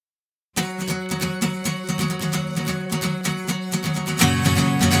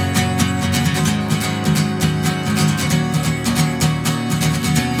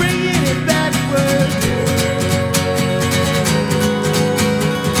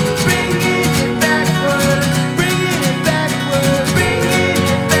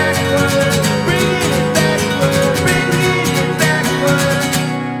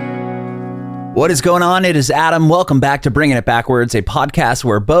What is going on? It is Adam. Welcome back to Bringing It Backwards, a podcast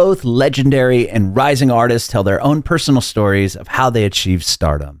where both legendary and rising artists tell their own personal stories of how they achieved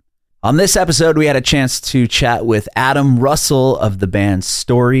stardom. On this episode, we had a chance to chat with Adam Russell of the band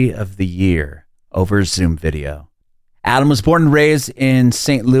Story of the Year over Zoom video. Adam was born and raised in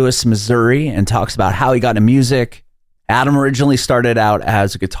St. Louis, Missouri, and talks about how he got into music. Adam originally started out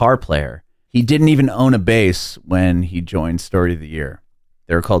as a guitar player. He didn't even own a bass when he joined Story of the Year.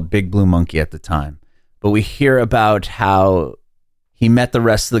 They were called Big Blue Monkey at the time. But we hear about how he met the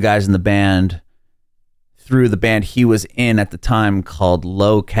rest of the guys in the band through the band he was in at the time called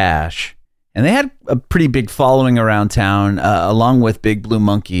Low Cash. And they had a pretty big following around town, along with Big Blue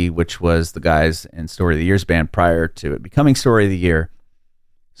Monkey, which was the guys in Story of the Year's band prior to it becoming Story of the Year.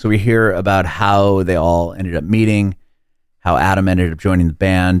 So we hear about how they all ended up meeting, how Adam ended up joining the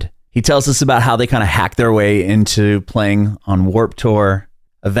band. He tells us about how they kind of hacked their way into playing on Warped Tour,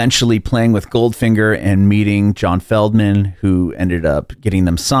 eventually playing with Goldfinger and meeting John Feldman, who ended up getting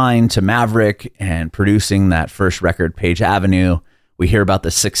them signed to Maverick and producing that first record, Page Avenue. We hear about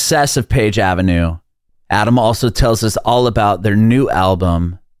the success of Page Avenue. Adam also tells us all about their new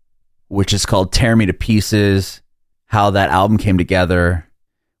album, which is called Tear Me to Pieces, how that album came together.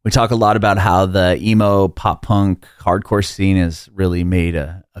 We talk a lot about how the emo, pop punk, hardcore scene has really made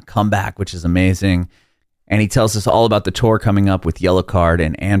a comeback, which is amazing. And he tells us all about the tour coming up with Yellowcard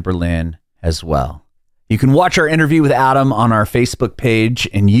and Anne Berlin as well. You can watch our interview with Adam on our Facebook page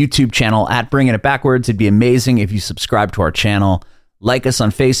and YouTube channel at Bringing It Backwards. It'd be amazing if you subscribe to our channel. Like us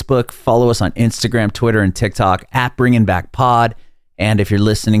on Facebook, follow us on Instagram, Twitter, and TikTok at Bringing Back Pod. And if you're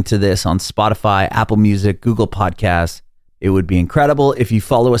listening to this on Spotify, Apple Music, Google Podcasts, it would be incredible if you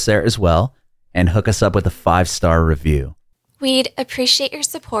follow us there as well and hook us up with a 5-star review. We'd appreciate your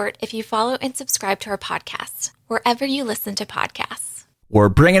support if you follow and subscribe to our podcast, wherever you listen to podcasts. We're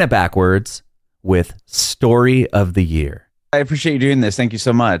Bringing It Backwards with Story of the Year. I appreciate you doing this. Thank you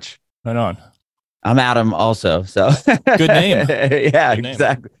so much. Right on. I'm Adam also. So good name. Yeah, good name.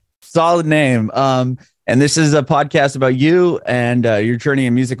 Exactly. Solid name. And this is a podcast about you and your journey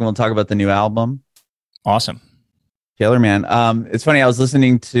in music, and we'll talk about the new album. Awesome. Killer, man. It's funny. I was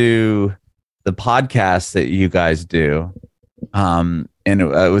listening to the podcast that you guys do. And it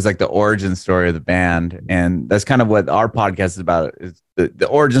was like the origin story of the band, and that's kind of what our podcast is about, is the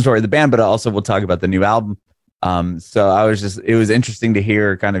origin story of the band, but also we'll talk about the new album. So it was interesting to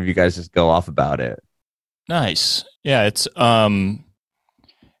hear kind of you guys just go off about it. Nice. Yeah, it's it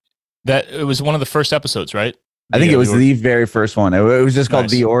was one of the first episodes, right? I think it was the very first one. It was just called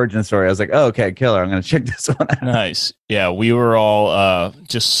Nice. The Origin Story. I was like, oh, okay, killer. I'm going to check this one out. Nice. Yeah, we were all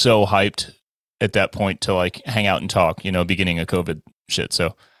just so hyped at that point to like hang out and talk, beginning of COVID shit.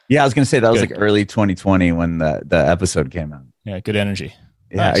 So Yeah, I was going to say that was Good. like early 2020 when the episode came out. yeah, good energy.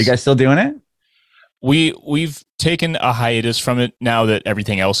 Yeah. Nice. Are you guys still doing it? We've taken a hiatus from it now that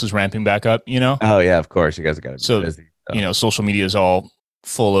everything else is ramping back up, Oh, yeah, of course. You guys got to be So, busy. So. Social media is all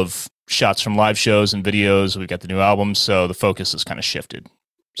full of shots from live shows and videos. We've got the new album, so the focus is kind of shifted.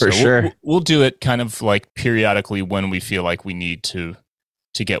 For So sure. We'll do it kind of like periodically when we feel like we need to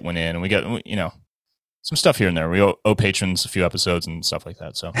get one in, and we got some stuff here and there. We owe patrons a few episodes and stuff like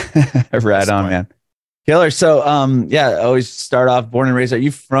that. So Right on, man. Killer. So, I always start off born and raised. Are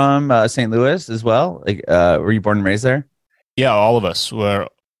you from St. Louis as well? Like, were you born and raised there? yeah, all of us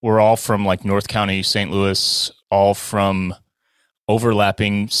we're all from like North County, St. Louis, all from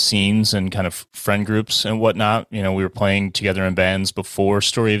overlapping scenes and kind of friend groups and whatnot. We were playing together in bands before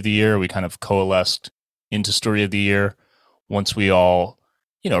Story of the Year. We kind of coalesced into Story of the Year once we all,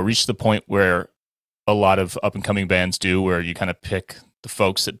 reached the point where a lot of up and coming bands do, where you kind of pick the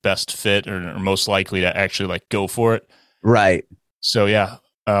folks that best fit or are most likely to actually like go for it. Right. So yeah,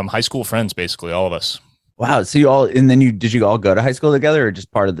 high school friends, basically all of us. Wow. So did you all go to high school together, or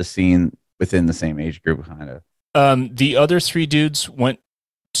just part of the scene within the same age group kind of? The other three dudes went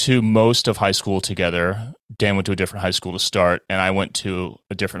to most of high school together. Dan went to a different high school to start, and I went to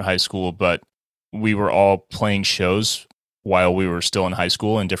a different high school, but we were all playing shows while we were still in high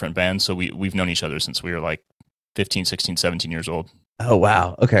school in different bands. So we've known each other since we were like 15, 16, 17 years old. Oh,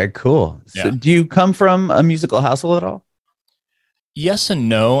 wow. Okay, cool. Yeah. So do you come from a musical household at all? Yes and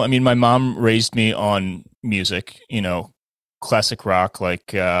no. I mean, my mom raised me on music, classic rock,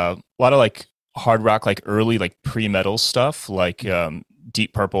 like a lot of like hard rock, like early, like pre-metal stuff, like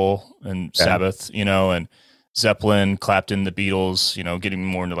Deep Purple and Sabbath, and Zeppelin, Clapton, the Beatles, getting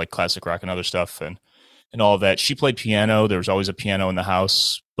more into like classic rock and other stuff and all of that. She played piano. There was always a piano in the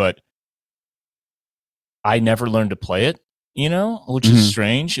house, but I never learned to play it, which is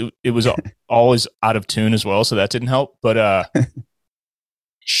strange. It was always out of tune as well, so that didn't help. But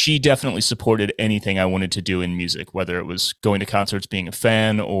she definitely supported anything I wanted to do in music, whether it was going to concerts, being a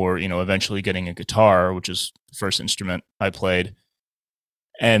fan, or, eventually getting a guitar, which is the first instrument I played,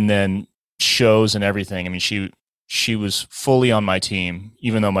 and then shows and everything. I mean, she was fully on my team,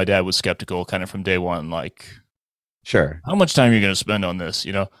 even though my dad was skeptical kind of from day one, like, sure, how much time are you going to spend on this,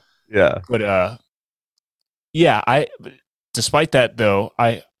 Yeah. But yeah, despite that though,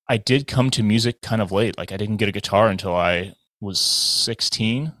 I did come to music kind of late. Like I didn't get a guitar until I was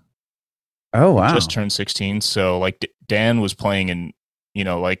 16. Oh, wow. I just turned 16. So like Dan was playing in,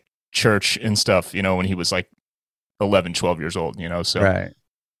 like church and stuff, when he was like 11, 12 years old, so right. A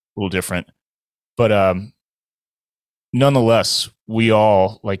little different. But nonetheless, we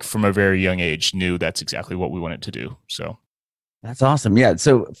all, like from a very young age, knew that's exactly what we wanted to do. So that's awesome. Yeah.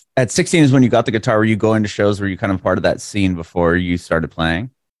 So at 16 is when you got the guitar. Were you going to shows? Were you kind of part of that scene before you started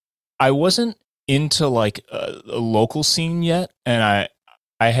playing? I wasn't into like a local scene yet, and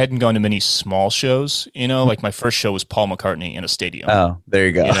I hadn't gone to many small shows. Like my first show was Paul McCartney in a stadium. Oh, there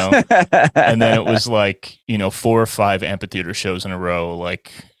you go. And then it was like 4 or 5 amphitheater shows in a row.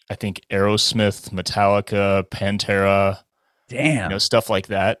 Like I think Aerosmith, Metallica, Pantera, damn, stuff like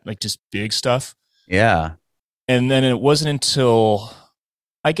that. Like just big stuff. Yeah. And then it wasn't until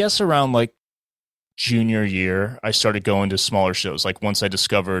I guess around like junior year I started going to smaller shows. Like once I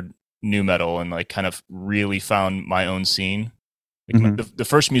discovered nu metal and like kind of really found my own scene. Like the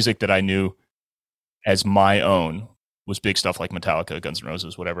first music that I knew as my own was big stuff like Metallica, Guns N'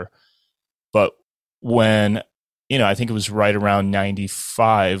 Roses, whatever. But when, I think it was right around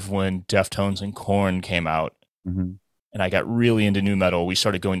 95 when Deftones and Korn came out, and I got really into nu metal, we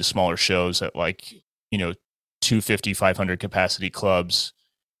started going to smaller shows at like, 250, 500 capacity clubs,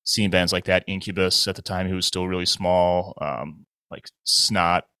 seeing bands like that. Incubus at the time, who was still really small, like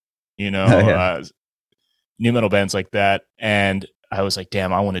Snot, nu metal bands like that. And I was like,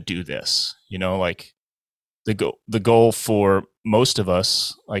 damn, I want to do this. Like the goal for most of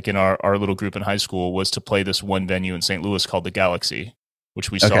us, like in our little group in high school, was to play this one venue in St. Louis called the Galaxy,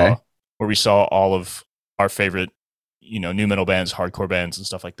 which we saw, where we saw all of our favorite, nu metal bands, hardcore bands and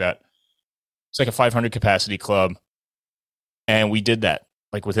stuff like that. It's like a 500 capacity club. And we did that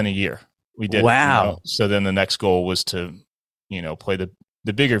like within a year. We did. Wow. So then the next goal was to, play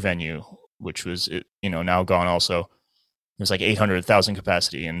the bigger venue, which was, now gone also. It was like 800,000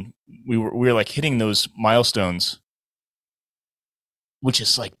 capacity. And we were like hitting those milestones, which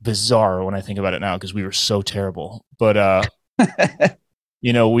is like bizarre when I think about it now, because we were so terrible. But,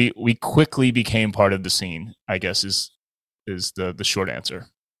 we quickly became part of the scene, I guess is the short answer.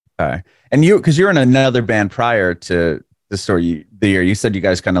 Okay. And because you were in another band prior to the year, you said you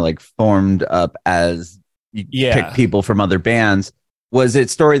guys kind of like formed up as you picked people from other bands. Was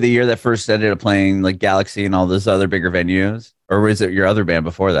it Story of the Year that first ended up playing like Galaxy and all those other bigger venues? Or was it your other band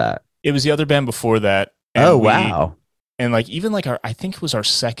before that? It was the other band before that. Wow. And like, even like I think it was our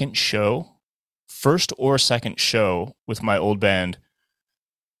first or second show with my old band,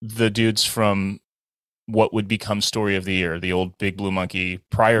 the dudes from what would become Story of the Year, the old Big Blue Monkey,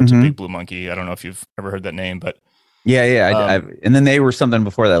 prior to Big Blue Monkey. I don't know if you've ever heard that name, but yeah. And then they were something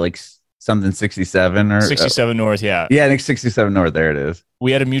before that, like something 67 or 67 North. Yeah. I think 67 North. There it is.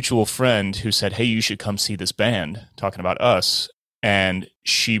 We had a mutual friend who said, hey, you should come see this band, talking about us. And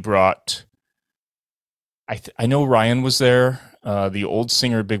she brought, I know Ryan was there. The old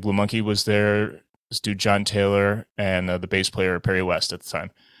singer Big Blue Monkey was there. This dude, John Taylor, and the bass player, Perry West at the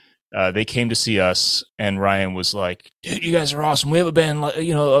time. They came to see us, and Ryan was like, dude, you guys are awesome. We have a band, like,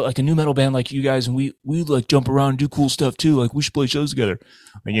 like a nu metal band like you guys, and we like jump around and do cool stuff too. Like, we should play shows together.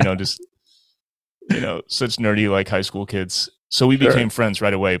 And, just, such nerdy, like high school kids. So we became friends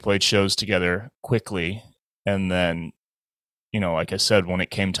right away, played shows together quickly. And then, like I said, when it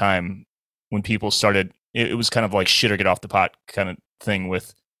came time, when people started, it was kind of like shit or get off the pot kind of thing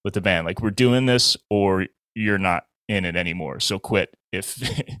with the band. Like, we're doing this or you're not in it anymore, so quit if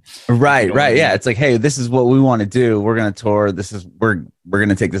right yeah, it's like, hey, this is what we want to do, we're gonna tour, we're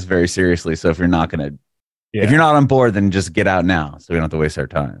gonna take this very seriously, so if you're not on board, then just get out now so we don't have to waste our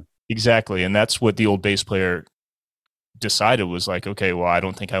time. Exactly. And that's what the old bass player decided, was like, okay, well, I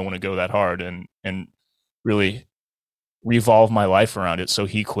don't think I want to go that hard and really revolve my life around it, so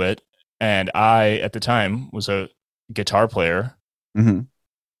he quit. And I at the time was a guitar player.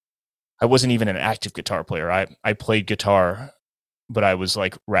 I wasn't even an active guitar player. I played guitar, but I was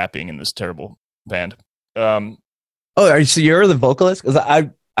like rapping in this terrible band. So you're the vocalist? Because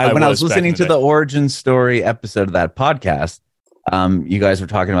when I was listening to the origin story episode of that podcast, you guys were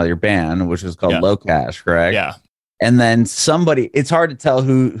talking about your band, which was called Low Cash, correct? Yeah. And then somebody, it's hard to tell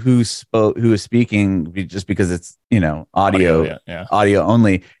who spoke, who was speaking, just because it's, audio, audio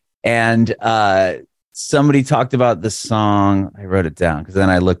only. And somebody talked about the song. I wrote it down because then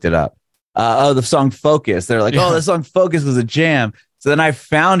I looked it up. The song Focus. They're like, oh, the song Focus was a jam. So then I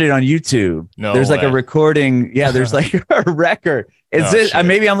found it on YouTube. There's like a recording. Yeah, there's like a record.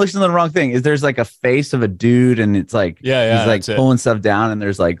 Maybe I'm listening to the wrong thing. There's like a face of a dude, and it's like he's like pulling stuff down, and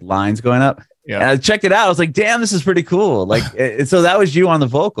there's like lines going up. Yeah, and I checked it out. I was like, damn, this is pretty cool. Like, so that was you on the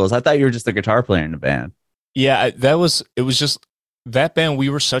vocals. I thought you were just a guitar player in the band. Yeah, it was just that band. We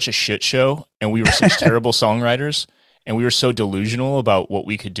were such a shit show, and we were such terrible songwriters, and we were so delusional about what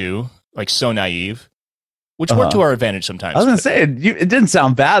we could do, like so naive. Which worked to our advantage sometimes. I was going to say, it didn't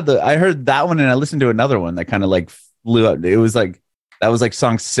sound bad. I heard that one and I listened to another one that kind of like flew up. It was like, that was like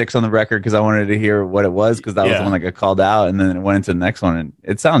song 6 on the record because I wanted to hear what it was because that was the one that got called out. And then it went into the next one and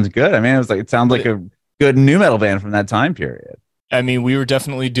it sounds good. I mean, it sounds like a good nu metal band from that time period. I mean, we were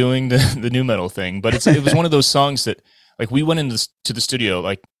definitely doing the nu metal thing, but it was one of those songs that like we went into the studio,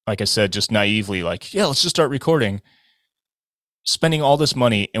 like I said, just naively, like, yeah, let's just start recording. Spending all this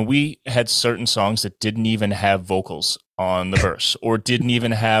money, and we had certain songs that didn't even have vocals on the verse or didn't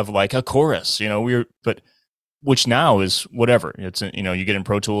even have like a chorus, which now is whatever. It's, you get in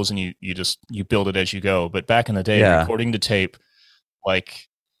Pro Tools and you build it as you go. But back in the day, recording to tape, like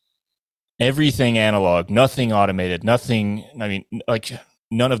everything analog, nothing automated, nothing. I mean, like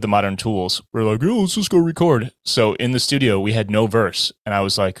none of the modern tools. We're like, oh, let's just go record. So in the studio, we had no verse, and I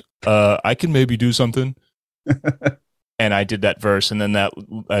was like, I can maybe do something. And I did that verse, and then that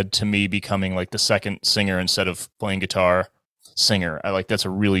led to me becoming like the second singer instead of playing guitar. Singer, that's a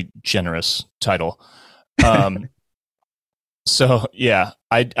really generous title. So yeah,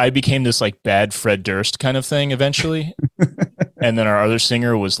 I became this like bad Fred Durst kind of thing eventually, and then our other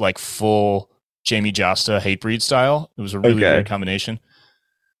singer was like full Jamie Josta Hatebreed style. It was a really weird combination.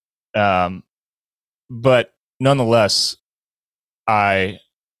 But nonetheless, I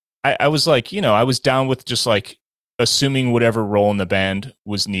was like, I was down with just like assuming whatever role in the band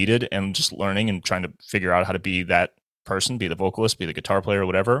was needed and just learning and trying to figure out how to be that person, be the vocalist, be the guitar player, or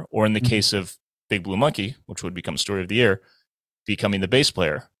whatever. Or in the case of Big Blue Monkey, which would become Story of the Year, becoming the bass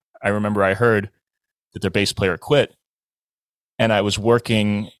player. I remember I heard that their bass player quit, and I was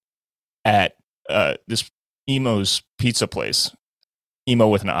working at this Emo's pizza place, Emo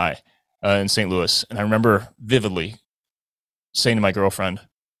with an I, in St. Louis. And I remember vividly saying to my girlfriend,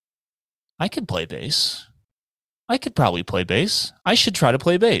 I could play bass. I could probably play bass. I should try to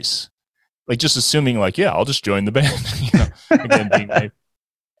play bass. Like just assuming like, yeah, I'll just join the band. Again, being naive.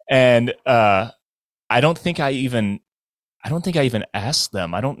 And I don't think I even asked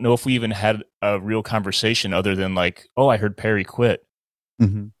them. I don't know if we even had a real conversation other than like, oh, I heard Perry quit.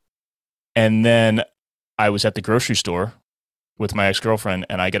 Mm-hmm. And then I was at the grocery store with my ex-girlfriend,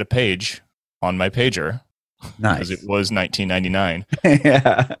 and I get a page on my pager. Nice. Because it was 1999.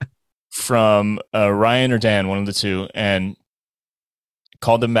 Yeah. From Ryan or Dan, one of the two, and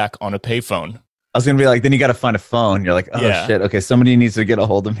called them back on a payphone. I was going to be like, then you got to find a phone. You're like, oh, shit. Okay, somebody needs to get a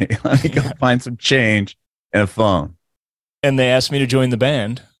hold of me. Let me go find some change and a phone. And they asked me to join the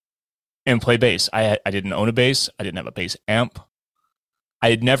band and play bass. I didn't own a bass. I didn't have a bass amp. I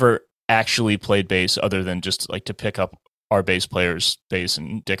had never actually played bass other than just like to pick up our bass player's bass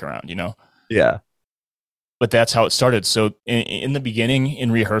and dick around, Yeah. But that's how it started. So in the beginning,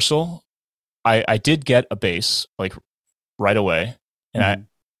 in rehearsal, I did get a bass like right away, and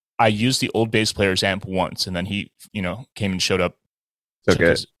I used the old bass player's amp once, and then he came and showed up,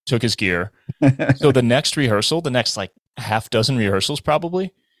 took his gear. So the next rehearsal, the next like half dozen rehearsals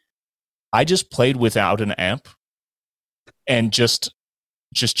probably, I just played without an amp and just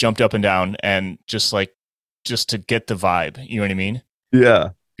jumped up and down and just to get the vibe. You know what I mean? Yeah.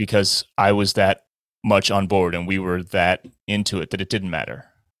 Because I was that much on board and we were that into it that it didn't matter.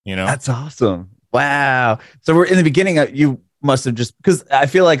 That's awesome. Wow. So we're in the beginning. You must have just, because I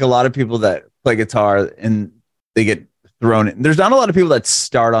feel like a lot of people that play guitar and they get thrown in. There's not a lot of people that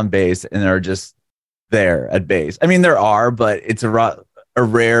start on bass and are just there at bass. I mean, there are, but it's a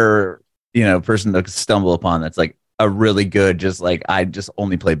rare, person to stumble upon that's like a really good, just like, I just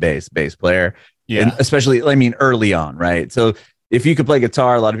only play bass player. Yeah. And especially, I mean, early on, right? So if you could play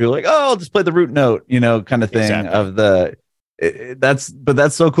guitar, a lot of people are like, oh, I'll just play the root note, kind of thing. Exactly.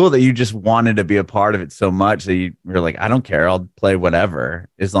 That's so cool that you just wanted to be a part of it so much that you're like, I don't care. I'll play whatever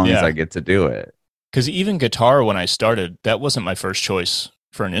as long as I get to do it. Because even guitar, when I started, that wasn't my first choice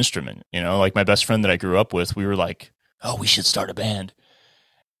for an instrument. Like my best friend that I grew up with, we were like, oh, we should start a band.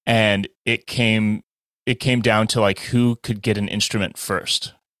 And it came down to like who could get an instrument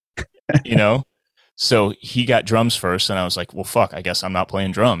first, So he got drums first, and I was like, well, fuck, I guess I'm not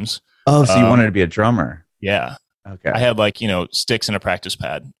playing drums. Oh, so you wanted to be a drummer? Yeah. Okay. I had like, sticks and a practice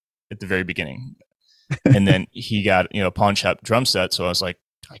pad at the very beginning. And then he got, a pawn shop drum set. So I was like,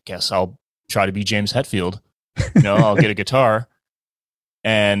 I guess I'll try to be James Hetfield. I'll get a guitar.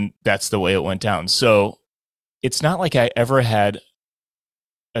 And that's the way it went down. So it's not like I ever had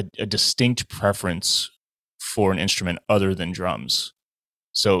a distinct preference for an instrument other than drums.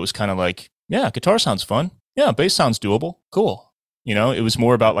 So it was kind of like, yeah, guitar sounds fun. Yeah, bass sounds doable. Cool. It was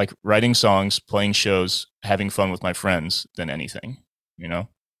more about like writing songs, playing shows, having fun with my friends than anything,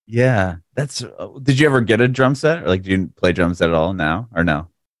 Yeah. Did you ever get a drum set? Or like, do you play drums at all now or no?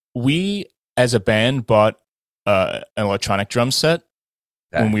 We, as a band, bought an electronic drum set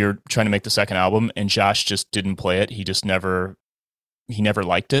when we were trying to make the second album, and Josh just didn't play it. He never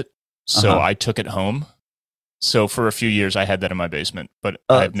liked it. So I took it home. So for a few years, I had that in my basement, but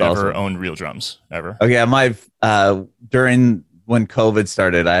I've never owned real drums ever. Oh yeah, during when COVID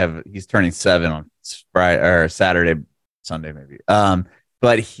started, he's turning 7 on Friday or Saturday, Sunday maybe.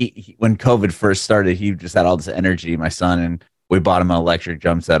 But he when COVID first started, he just had all this energy, my son, and we bought him an electric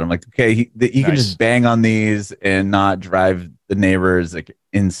drum set. I'm like, okay, you can just bang on these and not drive the neighbors like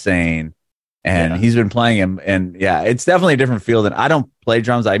insane. And he's been playing him, and yeah, it's definitely a different feel than I don't play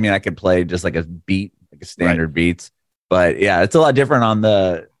drums. I mean, I could play just like a beat, like a standard beats, but yeah, it's a lot different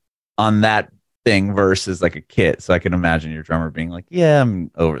on that thing versus like a kit. So I can imagine your drummer being like, yeah,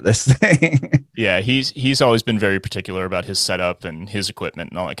 I'm over this thing. Yeah, he's always been very particular about his setup and his equipment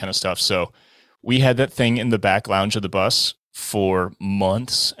and all that kind of stuff. So we had that thing in the back lounge of the bus for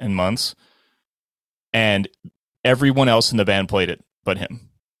months and months, and everyone else in the band played it but him.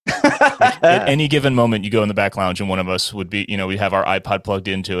 Like, at any given moment, you go in the back lounge and one of us would be, we have our iPod plugged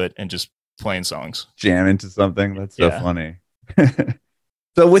into it and just playing songs, jam into something. That's so funny.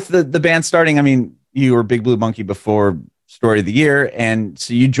 So with the band starting, I mean, you were Big Blue Monkey before Story of the Year, and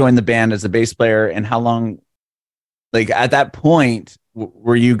so you joined the band as a bass player. And how long, like at that point,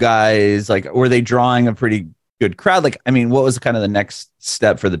 were you guys like, were they drawing a pretty good crowd? Like, I mean, what was kind of the next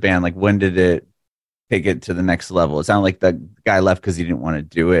step for the band? Like, when did it take it to the next level? It sounded like the guy left because he didn't want to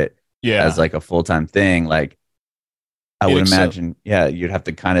do it as like a full-time thing. Like, I would imagine, you'd have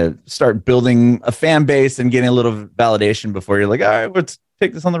to kind of start building a fan base and getting a little validation before you're like, all right, let's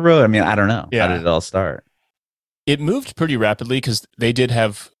take this on the road. I mean, I don't know. How did it all start? It moved pretty rapidly because they did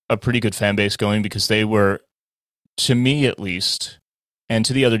have a pretty good fan base going, because they were, to me at least, and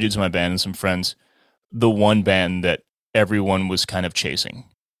to the other dudes in my band and some friends, the one band that everyone was kind of chasing.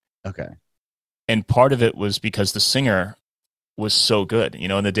 Okay. And part of it was because the singer was so good.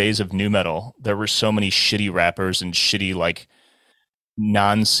 In the days of nu metal, there were so many shitty rappers and shitty, like,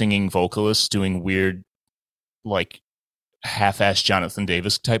 non-singing vocalists doing weird, like, half-assed Jonathan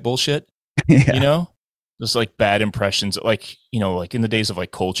Davis type bullshit. Just like bad impressions, like, like in the days of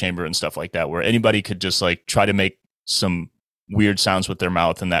like Coal Chamber and stuff like that, where anybody could just like try to make some weird sounds with their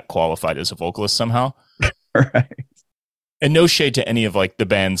mouth and that qualified as a vocalist somehow. Right. And no shade to any of like the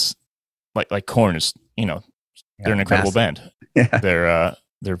bands, like Korn is, they're an incredible band. Yeah.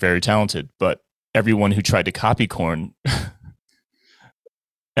 They're very talented, but everyone who tried to copy Korn,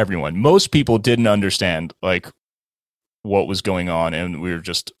 most people didn't understand like what was going on, and we were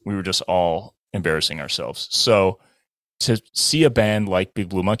just all embarrassing ourselves. So to see a band like Big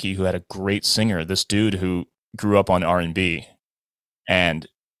Blue Monkey, who had a great singer, this dude who grew up on R&B and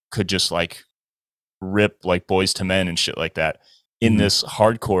could just like rip like Boys to Men and shit like that in this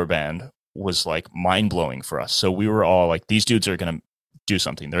hardcore band, was like mind-blowing for us. So we were all like, these dudes are going to do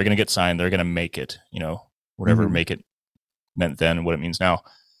something. They're going to get signed. They're going to make it, whatever make it meant then and what it means now.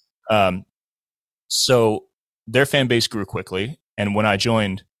 So their fan base grew quickly. And when I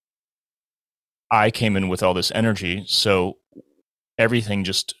joined, I came in with all this energy. So everything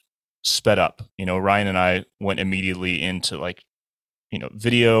just sped up. Ryan and I went immediately into like,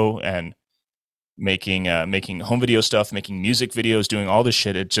 video and making home video stuff, making music videos, doing all this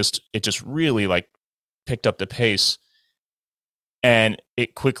shit. It just really like picked up the pace, and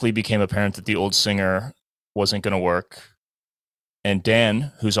it quickly became apparent that the old singer wasn't going to work. And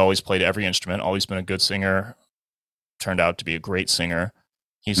Dan, who's always played every instrument, always been a good singer, turned out to be a great singer.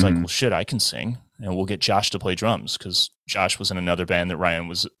 He's like, well, shit, I can sing, and we'll get Josh to play drums, because Josh was in another band that Ryan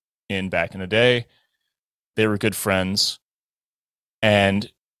was in back in the day. They were good friends,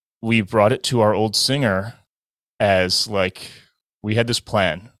 and we brought it to our old singer as like, we had this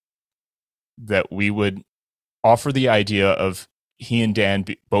plan that we would offer the idea of he and Dan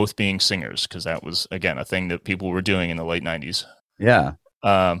both being singers, because that was, again, a thing that people were doing in the late 90s. Yeah.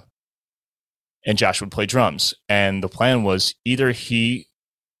 And Josh would play drums. And the plan was either he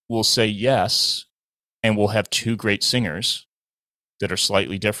will say yes and we'll have two great singers that are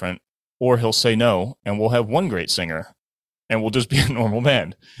slightly different, or he'll say no and we'll have one great singer and we'll just be a normal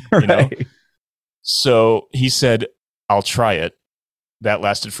band, you know? So he said, I'll try it. That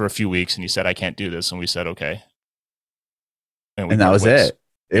lasted for a few weeks, and he said, I can't do this. And we said, okay. And that was it.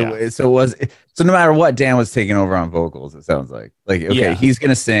 So no matter what, Dan was taking over on vocals, it sounds like. Okay, he's going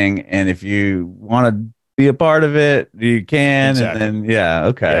to sing, and if you want to be a part of it, you can. Exactly. And then,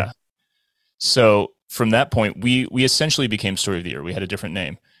 okay. Yeah. So from that point, we essentially became Story of the Year. We had a different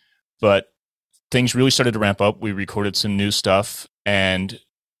name, but things really started to ramp up. We recorded some new stuff, and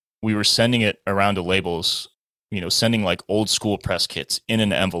we were sending it around to labels, sending like old school press kits in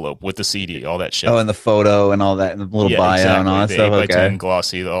an envelope with the CD, all that shit. Oh, and the photo and all that, and the little bio exactly. And all that stuff. 8x10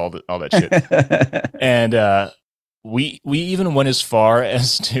 glossy, all that shit. And we even went as far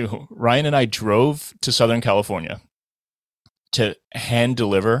as to, Ryan and I drove to Southern California to hand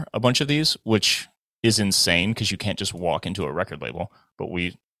deliver a bunch of these, which is insane because you can't just walk into a record label. But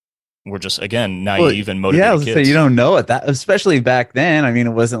we're just, again, naive and motivated. Yeah, I was gonna say, you don't know it, that especially back then. I mean,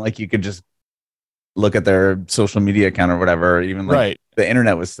 it wasn't like you could just look at their social media account or whatever. Even like right. The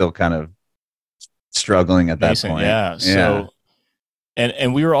internet was still kind of struggling at that point. Yeah. So,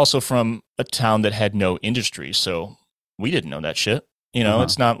 and we were also from a town that had no industry, so we didn't know that shit.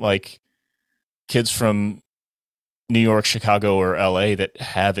 It's not like kids from New York, Chicago, or LA that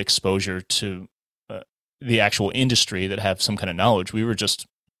have exposure to the actual industry, that have some kind of knowledge. We were just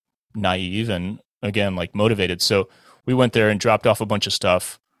naive and, again, like motivated. So we went there and dropped off a bunch of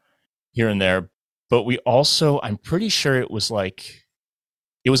stuff here and there. But we also, I'm pretty sure it was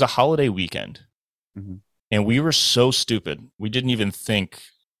a holiday weekend. Mm-hmm. And we were so stupid. We didn't even think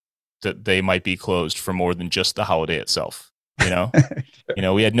that they might be closed for more than just the holiday itself.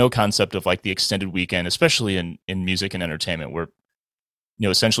 We had no concept of like the extended weekend, especially in music and entertainment, where,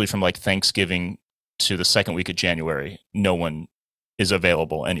 essentially from like Thanksgiving to the second week of January, no one is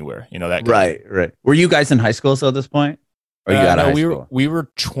available anywhere. That right. Were you guys in high school still at this point? Or you got out of high school? We were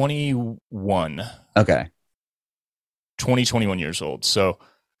 21. Okay. 21 years old. So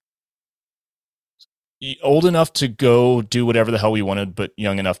old enough to go do whatever the hell we wanted, but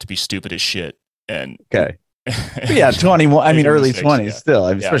young enough to be stupid as shit. And okay. Yeah, 21. I mean, early 20s still,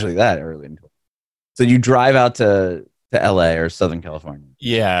 especially that early. So you drive out to LA or Southern California.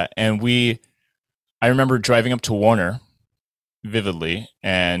 Yeah. And I remember driving up to Warner vividly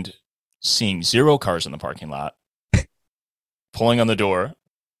and seeing 0 cars in the parking lot, pulling on the door.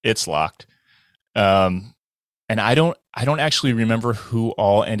 It's locked. And I don't actually remember who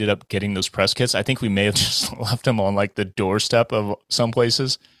all ended up getting those press kits. I think we may have just left them on like the doorstep of some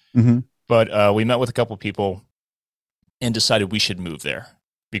places. Mm-hmm. But we met with a couple people and decided we should move there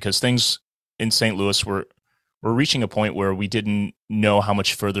because things in St. Louis were reaching a point where we didn't know how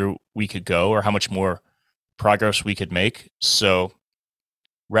much further we could go or how much more progress we could make. So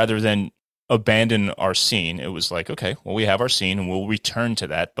rather than abandon our scene, it was like, okay, well, we have our scene and we'll return to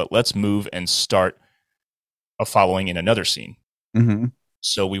that, but let's move and start a following in another scene. Mm-hmm.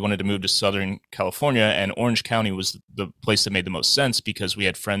 So we wanted to move to Southern California, and Orange County was the place that made the most sense because we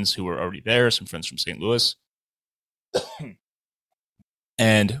had friends who were already there, some friends from St. Louis.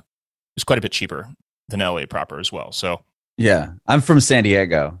 And it was quite a bit cheaper than LA proper as well. So yeah, I'm from San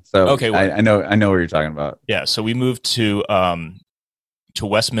Diego, so okay, well, I know what you're talking about. Yeah, so we moved to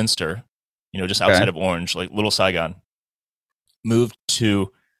Westminster, just outside of Orange, like Little Saigon. Moved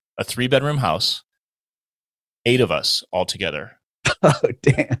to a 3-bedroom house, 8 of us all together. Oh,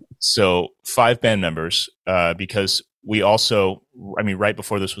 damn. So 5 band members, because we also, right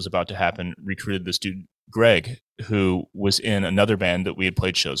before this was about to happen, recruited this dude, Greg, who was in another band that we had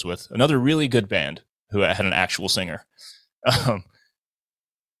played shows with, another really good band who had an actual singer.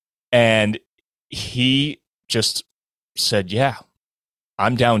 And he just said, yeah,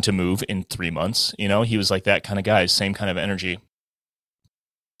 I'm down to move in 3 months. He was like that kind of guy, same kind of energy.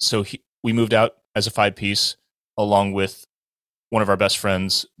 So we moved out as a 5-piece along with one of our best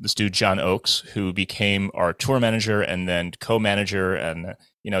friends, this dude, John Oakes, who became our tour manager and then co-manager. And,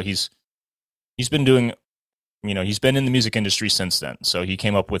 he's been doing, he's been in the music industry since then. So he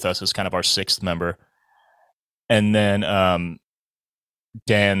came up with us as kind of our 6th member. And then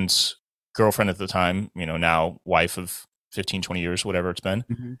Dan's girlfriend at the time, now wife of 15, 20 years, whatever it's been.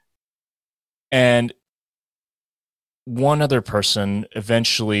 Mm-hmm. And one other person,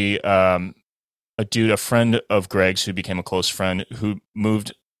 eventually, a friend of Greg's who became a close friend who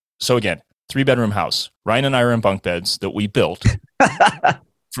moved. So again, 3-bedroom house. Ryan and I are in bunk beds that we built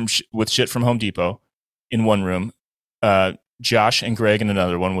with shit from Home Depot in one room. Josh and Greg in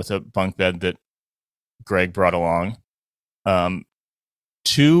another one with a bunk bed that Greg brought along.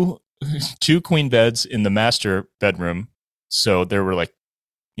 2 two queen beds in the master bedroom. So there were like,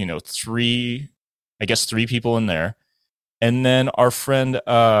 three people in there. And then our friend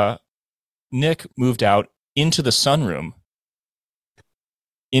Nick moved out into the sunroom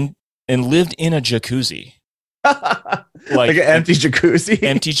and lived in a jacuzzi. Like an empty jacuzzi?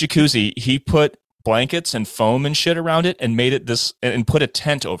 Empty jacuzzi. He put blankets and foam and shit around it and made it and put a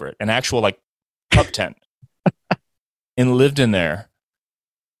tent over it, an actual like pup tent, and lived in there.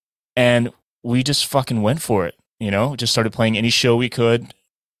 And we just fucking went for it, just started playing any show we could.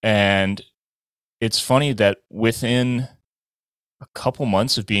 And it's funny that within a couple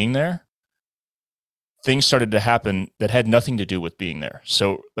months of being there, things started to happen that had nothing to do with being there.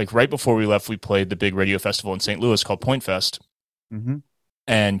 So like right before we left, we played the big radio festival in St. Louis called Point Fest. Mm-hmm.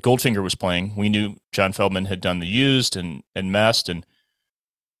 And Goldfinger was playing. We knew John Feldmann had done The Used and Messed, and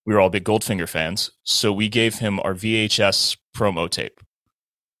we were all big Goldfinger fans. So we gave him our VHS promo tape,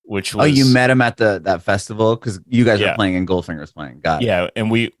 which was... Oh, you met him at that festival? Because you guys were playing and Goldfinger was playing. Got it. Yeah, and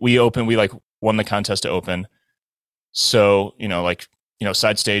we like won the contest to open. So,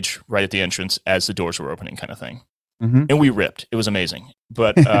 side stage right at the entrance as the doors were opening kind of thing. Mm-hmm. And we ripped. It was amazing.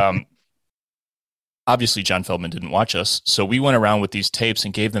 But obviously John Feldmann didn't watch us. So we went around with these tapes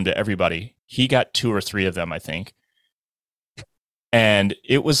and gave them to everybody. He got 2 or 3 of them, I think. And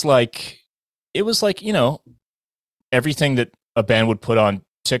it was like, everything that a band would put on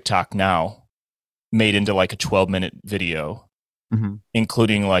TikTok now made into like a 12-minute video. Mm-hmm.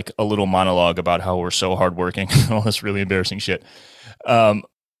 Including like a little monologue about how we're so hardworking and all this really embarrassing shit.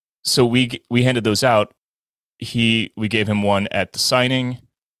 So we handed those out. We gave him one at the signing.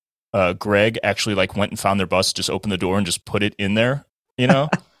 Greg actually like went and found their bus, just opened the door and just put it in there,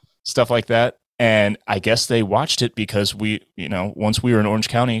 stuff like that. And I guess they watched it because we, once we were in Orange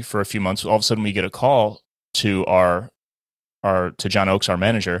County for a few months, all of a sudden we get a call to to John Oakes, our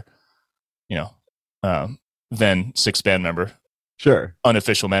manager, then 6 band member. Sure.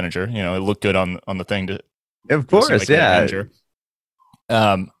 Unofficial manager. It looked good on the thing to... Of course, like yeah.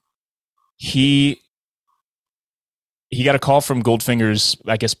 Manager. He got a call from Goldfinger's,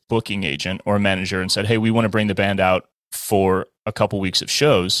 I guess, booking agent or manager and said, hey, we want to bring the band out for a couple weeks of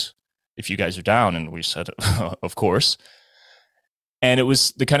shows if you guys are down. And we said, of course. And it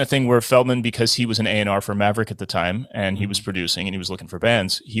was the kind of thing where Feldmann, because he was an A&R for Maverick at the time and he was producing and he was looking for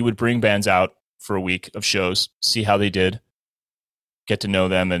bands, he would bring bands out for a week of shows, see how they did, get to know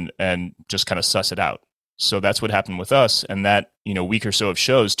them and just kind of suss it out. So that's what happened with us. And that, week or so of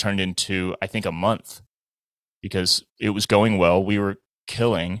shows turned into, I think, a month because it was going well. We were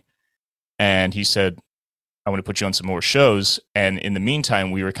killing. And he said, I want to put you on some more shows. And in the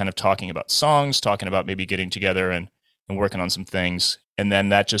meantime, we were kind of talking about songs, talking about maybe getting together and working on some things. And then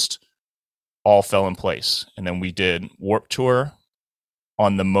that just all fell in place. And then we did Warped Tour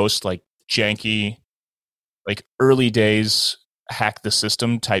on the most like janky, like early days hack the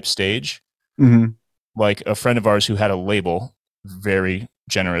system type stage. Mm-hmm. Like a friend of ours who had a label, very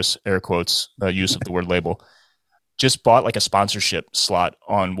generous air quotes use of the word label, just bought like a sponsorship slot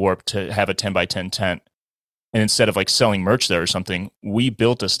on Warp to have a 10x10 tent. And instead of like selling merch there or something, we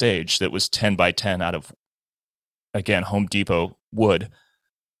built a stage that was 10x10 out of, again, Home Depot wood,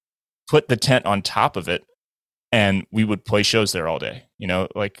 put the tent on top of it, and we would play shows there all day,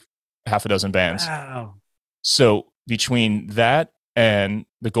 like half a dozen bands. Wow. So between that and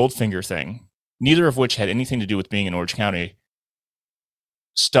the Goldfinger thing, neither of which had anything to do with being in Orange County,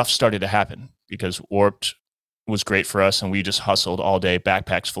 stuff started to happen because Warped was great for us, and we just hustled all day,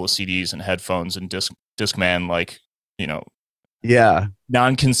 backpacks full of CDs and headphones and Discman, like, yeah,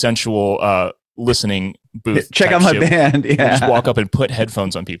 non-consensual listening booth. Check out my band. Yeah, just walk up and put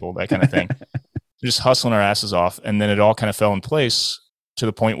headphones on people, that kind of thing. Just hustling our asses off, and then it all kind of fell in place to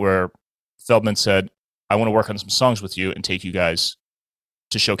the point where Feldmann said, I want to work on some songs with you and take you guys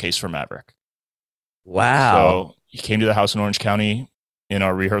to showcase for Maverick. Wow. So he came to the house in Orange County in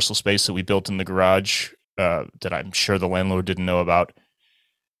our rehearsal space that we built in the garage that I'm sure the landlord didn't know about,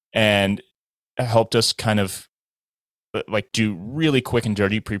 and helped us kind of like do really quick and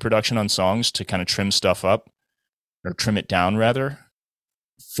dirty pre-production on songs to kind of trim stuff up, or trim it down rather,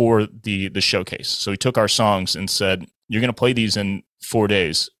 for the showcase. So he took our songs and said, you're going to play these in 4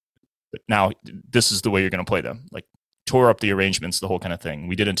 days. But now this is the way you're going to play them. Like, tore up the arrangements, the whole kind of thing.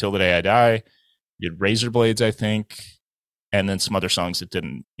 We did Until the Day I Die. We did Razor Blades, I think. And then some other songs that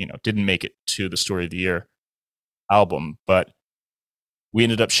didn't make it to the Story of the Year album. But we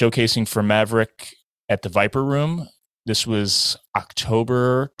ended up showcasing for Maverick at the Viper Room. This was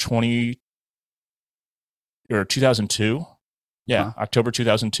October 2002. Yeah, Huh. October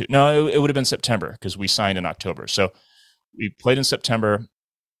 2002. No, it would have been September because we signed in October. So we played in September.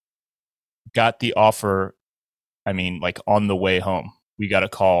 got the offer, I mean, like on the way home, we got a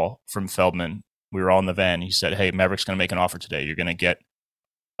call from Feldman. We were all in the van. He said, "Hey, Maverick's going to make an offer today. You're going to get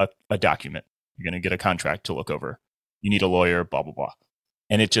a document. You're going to get a contract to look over. You need a lawyer, blah, blah, blah."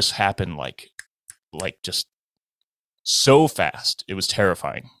 And it just happened like just so fast. It was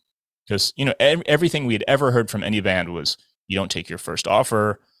terrifying because, you know, everything we had ever heard from any band was, you don't take your first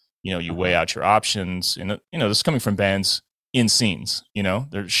offer. You know, you weigh out your options. And, you know, this is coming from bands in scenes, you know,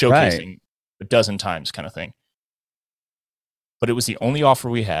 they're showcasing a dozen times kind of thing. But it was the only offer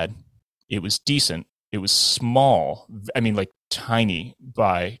we had. It was decent. It was small. I mean, like tiny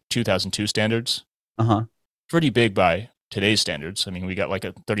by 2002 standards. Pretty big by today's standards. I mean, we got like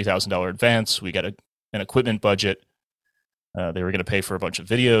a $30,000 advance. We got an equipment budget. They were going to pay for a bunch of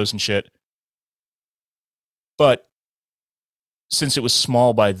videos and shit. But since it was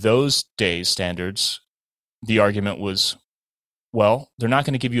small by those days' standards, the argument was, well, they're not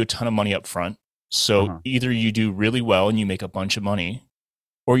going to give you a ton of money up front. So either you do really well and you make a bunch of money,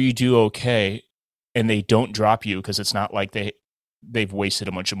 or you do okay and they don't drop you because it's not like they've wasted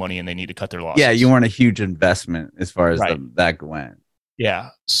a bunch of money and they need to cut their losses. Yeah, you weren't a huge investment as far as that went.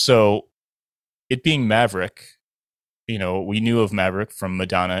 Yeah. So it being Maverick, you know, we knew of Maverick from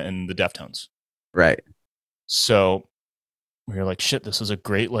Madonna and the Deftones. Right. So we were like, shit, this is a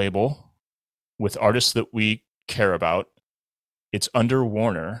great label with artists that we care about. It's under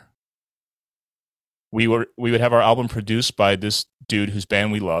Warner. We would have our album produced by this dude whose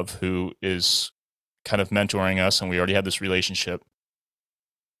band we love, who is kind of mentoring us, and we already had this relationship.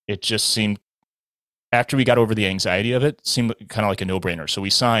 It just seemed, after we got over the anxiety of it, seemed kind of like a no-brainer. So we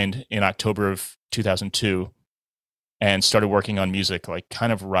signed in October of 2002 and started working on music like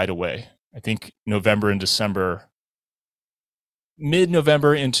kind of right away. I think November and December,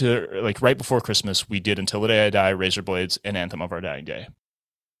 mid-November into like right before Christmas, we did Until the Day I Die, Razor Blades, and Anthem of Our Dying Day.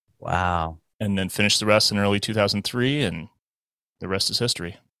 Wow. And then finished the rest in early 2003, and the rest is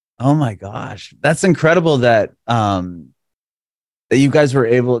history. Oh my gosh. That's incredible that that you guys were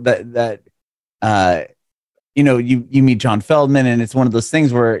able that you know, you meet John Feldman, and it's one of those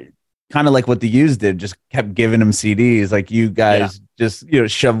things where kind of like what the Used did, just kept giving him CDs. Like you guys just, you know,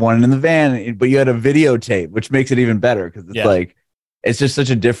 shove one in the van, but you had a videotape, which makes it even better because it's like, it's just such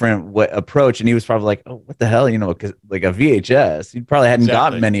a different approach. And he was probably like, oh, what the hell? You know, like a VHS, you probably hadn't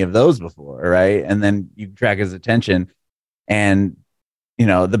got many of those before. Right. And then you track his attention, and, you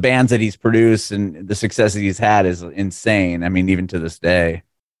know, the bands that he's produced and the success that he's had is insane. I mean, even to this day.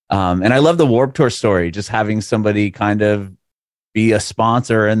 And I love the Warped Tour story, just having somebody kind of be a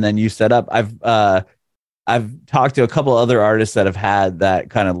sponsor and then you set up. I've talked to a couple other artists that have had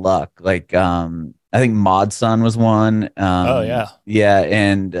that kind of luck. Like, I think Mod Sun was one. And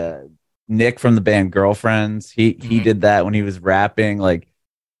Nick from the band Girlfriends, he did that when he was rapping. Like,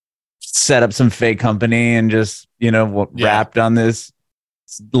 set up some fake company and just, you know, rapped on this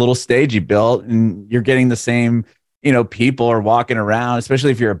little stage he built, and you're getting the same, you know, people are walking around,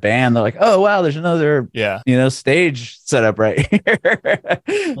 especially if you're a band. They're like, oh wow, there's another you know, stage set up right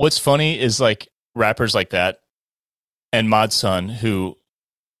here. What's funny is like rappers like that and Mod Sun, who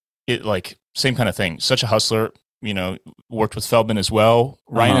it like same kind of thing, such a hustler, you know, worked with Feldman as well.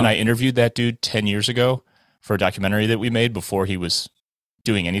 Ryan and I interviewed that dude 10 years ago for a documentary that we made before he was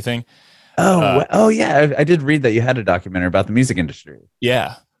doing anything. Oh yeah, I did read that you had a documentary about the music industry.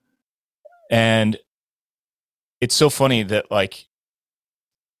 Yeah. And it's so funny that like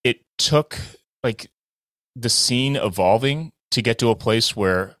it took like the scene evolving to get to a place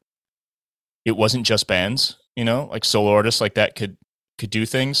where it wasn't just bands, you know, like solo artists like that could do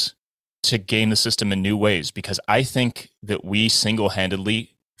things to game the system in new ways, because I think that we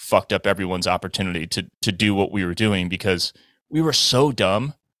single-handedly fucked up everyone's opportunity to do what we were doing, because we were so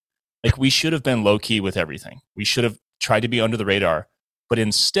dumb. Like, we should have been low-key with everything. We should have tried to be under the radar, but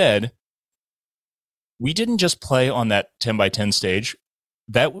instead we didn't just play on that 10 by 10 stage.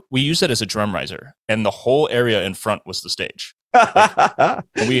 That we used it as a drum riser, and the whole area in front was the stage. Like,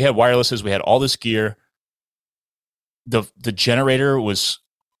 we had wirelesses, we had all this gear. The generator was,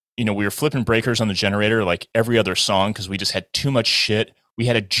 you know, we were flipping breakers on the generator like every other song because we just had too much shit. We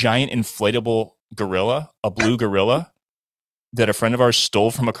had a giant inflatable gorilla, a blue gorilla that a friend of ours stole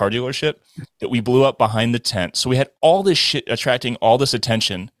from a car dealership that we blew up behind the tent. So we had all this shit attracting all this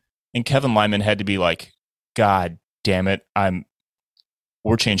attention, and Kevin Lyman had to be like, God damn it,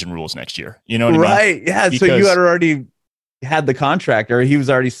 we're changing rules next year. You know what I mean? Right. Yeah. Because, so you had already had the contract, or he was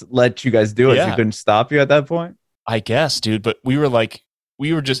already let you guys do it. So he couldn't stop you at that point? I guess, dude. But we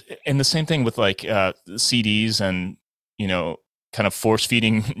were just, and the same thing with like CDs and, you know, kind of force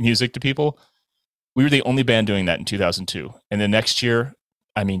feeding music to people. We were the only band doing that in 2002. And the next year,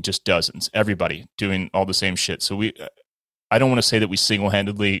 I mean, just dozens, everybody doing all the same shit. So I don't want to say that we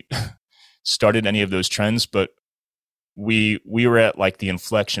single-handedly started any of those trends, but we were at like the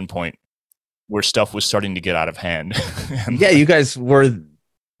inflection point where stuff was starting to get out of hand. Yeah, you guys were,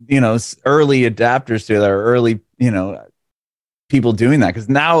 early adapters to that, or early, people doing that, because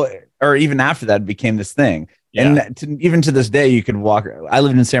now, or even after that, it became this thing. Yeah. And even to this day, you could walk. I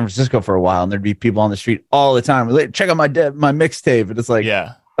lived in San Francisco for a while, and there'd be people on the street all the time. Like, check out my mixtape, and it's like,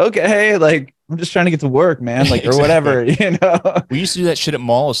 yeah, okay, like I'm just trying to get to work, man, like or whatever, We used to do that shit at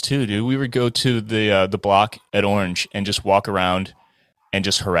malls too, dude. We would go to the block at Orange and just walk around and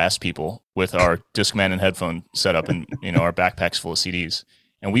just harass people with our Discman and headphone setup, and our backpacks full of CDs.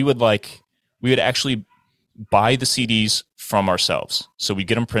 And we would actually buy the CDs from ourselves. So we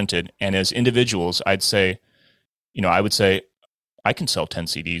get them printed, and as individuals, I would say, I can sell 10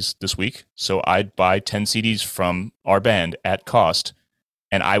 CDs this week. So I'd buy 10 CDs from our band at cost,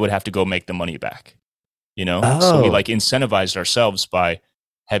 and I would have to go make the money back. So we like incentivized ourselves by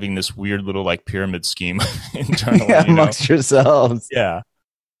having this weird little like pyramid scheme internally amongst yourselves. Yeah.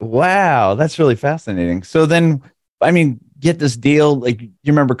 Wow, that's really fascinating. So then, I mean, get this deal. Like, you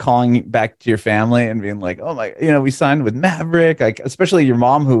remember calling back to your family and being like, "Oh my, we signed with Maverick." Like, especially your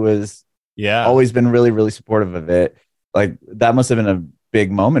mom, who was always been really, really supportive of it. Like, that must have been a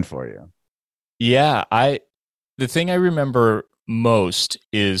big moment for you. Yeah, the thing I remember most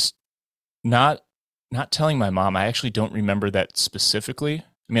is not telling my mom. I actually don't remember that specifically.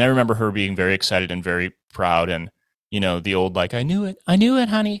 I mean, I remember her being very excited and very proud, and the old like, I knew it,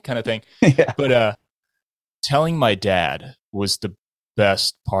 honey, kind of thing. Yeah. But telling my dad was the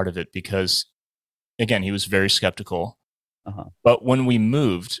best part of it, because again, he was very skeptical. Uh-huh. But when we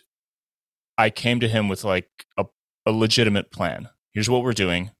moved, I came to him with like a legitimate plan. Here's what we're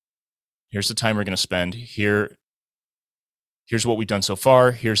doing. Here's the time we're going to spend. Here's what we've done so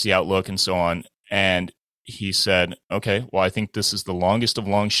far. Here's the outlook, and so on. And he said, okay, well, I think this is the longest of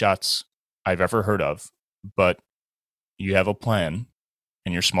long shots I've ever heard of, but you have a plan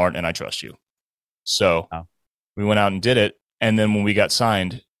and you're smart and I trust you. So we went out and did it. And then when we got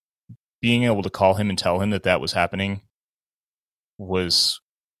signed, being able to call him and tell him that was happening was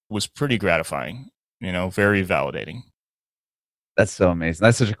pretty gratifying, very validating. That's so amazing.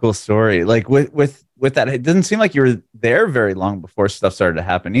 That's such a cool story. Like with that, it doesn't seem like you were there very long before stuff started to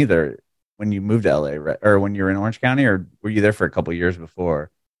happen either. When you moved to LA, right? Or when you were in Orange County, or were you there for a couple of years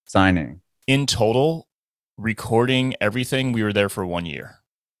before signing? In total, recording everything, we were there for 1 year.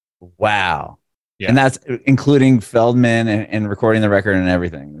 Wow. Yeah. And that's including Feldman and recording the record and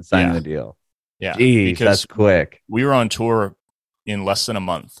everything, and signing the deal. Yeah. Jeez, that's quick. We were on tour in less than a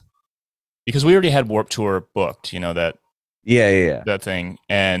month because we already had Warped Tour booked, that. Yeah. That thing.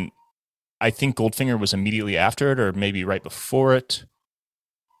 And I think Goldfinger was immediately after it, or maybe right before it.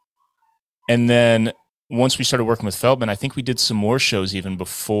 And then once we started working with Feldman, I think we did some more shows even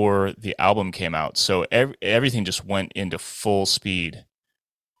before the album came out. So everything just went into full speed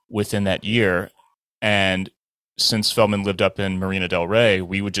within that year. And since Feldman lived up in Marina del Rey,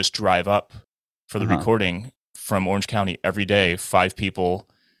 we would just drive up for the recording from Orange County every day, 5 people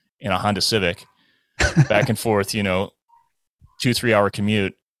in a Honda Civic, back and forth, 2-3 hour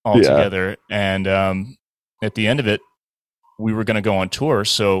commute all together. And at the end of it, we were going to go on tour.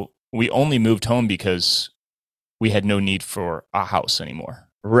 So we only moved home because we had no need for a house anymore.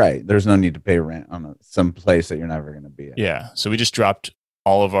 Right. There's no need to pay rent on some place that you're never going to be at. Yeah. So we just dropped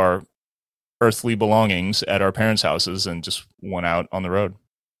all of our earthly belongings at our parents' houses and just went out on the road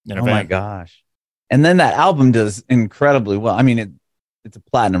in a van. My gosh. And then that album does incredibly well. I mean, it's a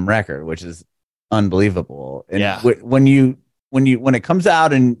platinum record, which is unbelievable. And when it comes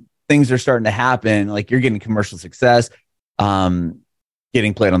out and things are starting to happen, like you're getting commercial success,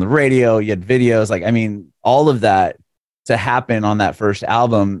 getting played on the radio, you had videos, like, I mean, all of that to happen on that first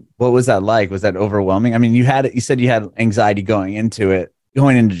album. What was that like? Was that overwhelming? I mean, you said you had anxiety going into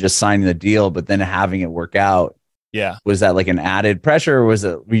just signing the deal, but then having it work out. Yeah. Was that like an added pressure, or were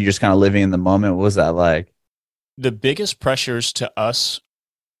you just kind of living in the moment? What was that like? The biggest pressures to us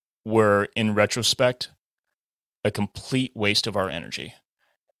were, in retrospect, a complete waste of our energy.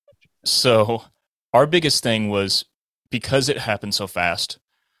 So our biggest thing was, because it happened so fast,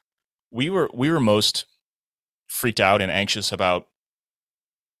 we were most freaked out and anxious about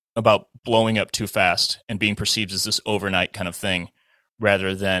blowing up too fast and being perceived as this overnight kind of thing,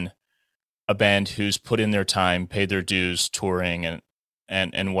 rather than a band who's put in their time, paid their dues, touring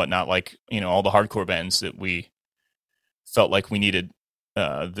and whatnot, like, all the hardcore bands that we felt like we needed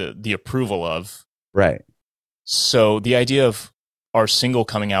the approval of. Right. So the idea of our single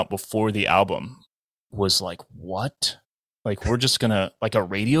coming out before the album was like, what? Like, we're just gonna, like, a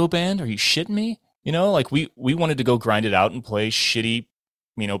radio band? Are you shitting me? You know, like, we wanted to go grind it out and play shitty,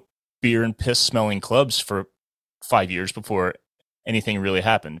 you know, beer and piss smelling clubs for 5 years before anything really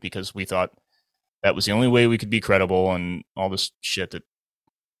happened, because we thought that was the only way we could be credible and all this shit that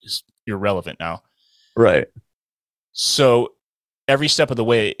is irrelevant now. Right. So every step of the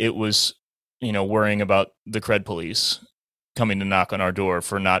way, it was, you know, worrying about the cred police coming to knock on our door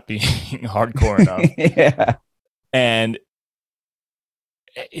for not being hardcore enough. Yeah. And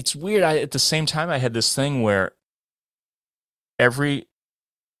it's weird. At the same time, I had this thing where every,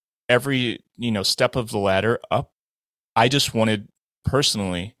 you know, step of the ladder up, I just wanted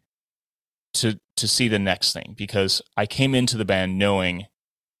personally to see the next thing, because I came into the band knowing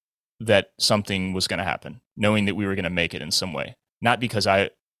that something was going to happen, knowing that we were going to make it in some way. Not because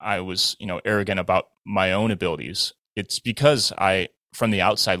I was, you know, arrogant about my own abilities. It's because I, from the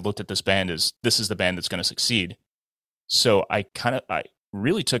outside, looked at this band as, this is the band that's going to succeed. So I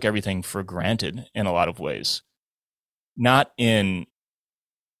really took everything for granted in a lot of ways. Not in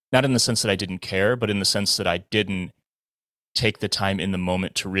the sense that I didn't care, but in the sense that I didn't take the time in the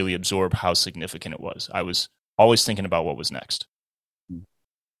moment to really absorb how significant it was. I was always thinking about what was next.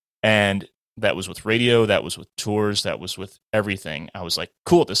 And that was with radio, that was with tours, that was with everything. I was like,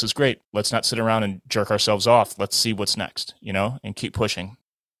 cool, this is great. Let's not sit around and jerk ourselves off. Let's see what's next, you know, and keep pushing.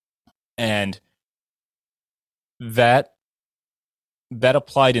 And that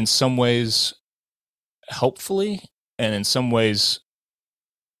applied in some ways helpfully, and in some ways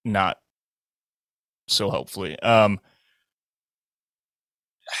not so helpfully.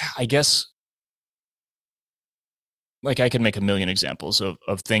 I guess, like, I could make a million examples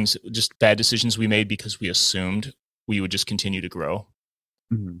of things, just bad decisions we made because we assumed we would just continue to grow.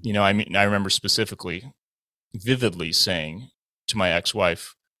 Mm-hmm. You know, I mean, I remember specifically, vividly saying to my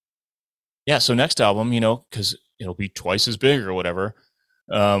ex-wife, yeah, so next album, you know, because it'll be twice as big or whatever,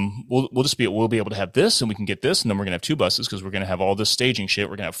 we'll be able to have this, and we can get this, and then we're gonna have 2 buses because we're gonna have all this staging shit.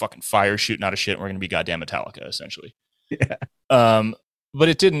 We're gonna have fucking fire shooting out of shit, and we're gonna be goddamn Metallica, essentially. Yeah. But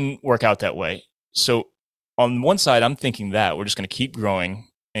it didn't work out that way. So on one side, I'm thinking that we're just going to keep growing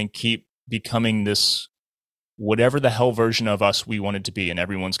and keep becoming this whatever the hell version of us we wanted to be, and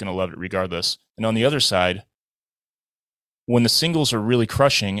everyone's going to love it regardless. And on the other side, when the singles are really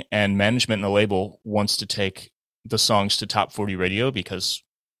crushing and management and the label wants to take the songs to top 40 radio because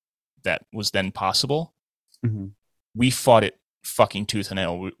that was then possible, mm-hmm. we fought it fucking tooth and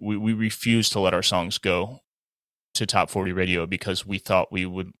nail. We refused to let our songs go to top 40 radio because we thought we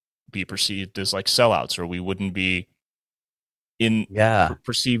would be perceived as like sellouts, or we wouldn't be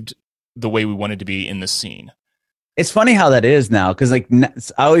perceived the way we wanted to be in the scene. It's funny how that is now, because like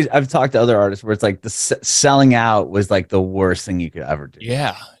I've talked to other artists where it's like the selling out was like the worst thing you could ever do.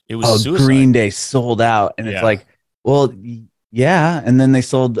 Yeah, it was suicide. Green Day sold out, and it's like, well, yeah, and then they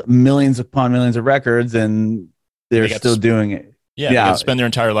sold millions upon millions of records, and they're still doing it. Yeah, they spend their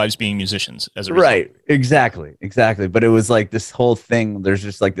entire lives being musicians as a result. Right, exactly. But it was like this whole thing, there's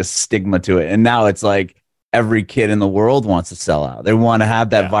just like this stigma to it. And now it's like every kid in the world wants to sell out. They want to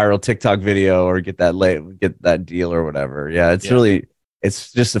have that viral TikTok video or get that deal or whatever. Yeah,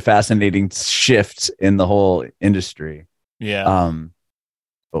 it's just a fascinating shift in the whole industry. Yeah.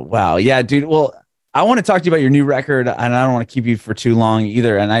 But wow. Yeah, dude. Well, I want to talk to you about your new record, and I don't want to keep you for too long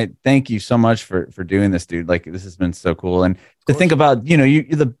either. And I thank you so much for doing this, dude. Like, this has been so cool. And to think about, you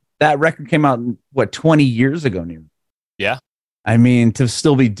know, that record came out, 20 years ago now. Yeah. I mean, to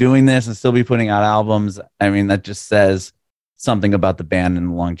still be doing this and still be putting out albums, I mean, that just says something about the band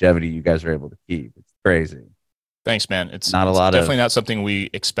and the longevity you guys are able to keep. It's crazy. Thanks, man. It's definitely not something we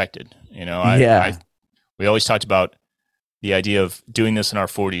expected. You know, we always talked about the idea of doing this in our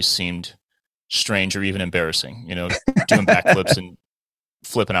 40s seemed strange or even embarrassing, you know, doing backflips and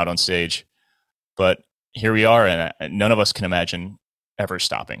flipping out on stage. But here we are, and none of us can imagine ever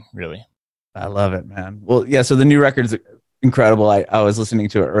stopping, really. I love it, man. Well, yeah, so the new record is incredible. I was listening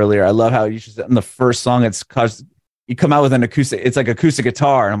to it earlier. I love how you just, in the first song, you come out with an acoustic, it's like acoustic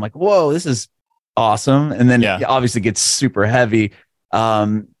guitar, and I'm like, whoa, this is awesome. And then it obviously gets super heavy.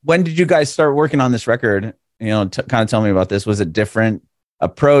 When did you guys start working on this record? You know, kind of tell me about this. Was it different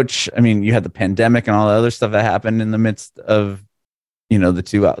approach? I mean, you had the pandemic and all the other stuff that happened in the midst of, you know, the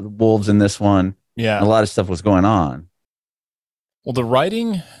 2 Wolves in this one. Yeah. A lot of stuff was going on. Well, the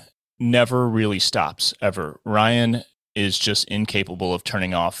writing never really stops, ever. Ryan is just incapable of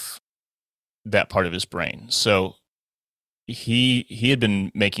turning off that part of his brain. So he had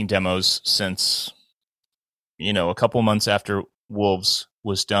been making demos since, you know, a couple months after Wolves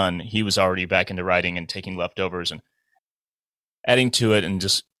was done. He was already back into writing and taking leftovers and adding to it and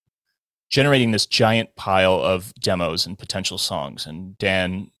just generating this giant pile of demos and potential songs. And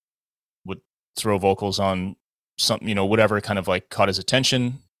Dan would throw vocals on something, you know, whatever kind of like caught his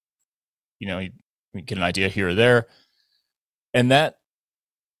attention. You know, he'd get an idea here or there. And that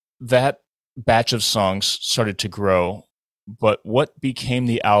batch of songs started to grow. But what became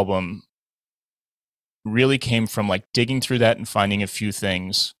the album really came from like digging through that and finding a few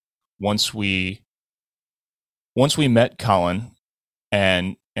things once we met Colin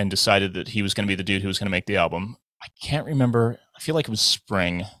and decided that he was going to be the dude who was going to make the album. I can't remember. I feel like it was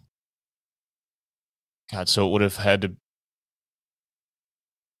spring. God, so it would have had to,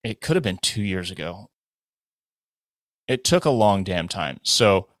 it could have been 2 years ago. It took a long damn time.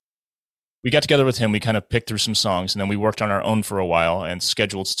 So we got together with him. We kind of picked through some songs, and then we worked on our own for a while and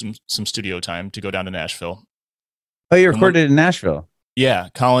scheduled some studio time to go down to Nashville. Oh, you recorded in Nashville? Yeah.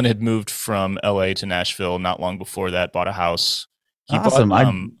 Colin had moved from LA to Nashville not long before that, bought a house. Awesome.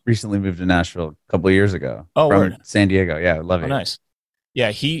 I recently moved to Nashville a couple of years ago. Oh, from word. San Diego. Yeah, I love it. Oh, nice.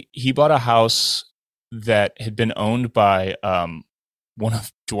 Yeah, he bought a house that had been owned by one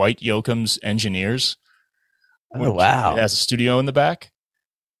of Dwight Yoakam's engineers. Oh, wow. It has a studio in the back.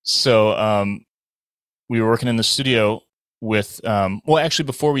 So we were working in the studio with, well, actually,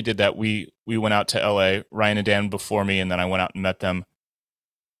 before we did that, we went out to LA, Ryan and Dan before me, and then I went out and met them,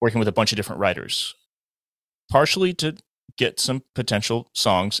 working with a bunch of different writers, partially to get some potential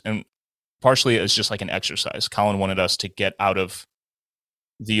songs, and partially as just like an exercise. Colin wanted us to get out of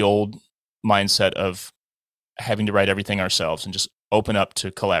the old mindset of having to write everything ourselves and just open up to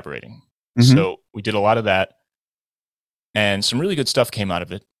collaborating. Mm-hmm. So we did a lot of that, and some really good stuff came out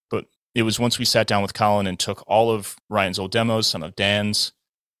of it. But it was once we sat down with Colin and took all of Ryan's old demos, some of Dan's,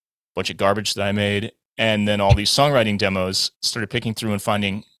 a bunch of garbage that I made, and then all these songwriting demos, started picking through and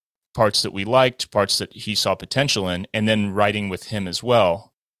finding parts that we liked, parts that he saw potential in, and then writing with him as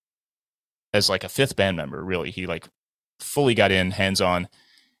well as like a fifth band member. Really, he like fully got in, hands-on,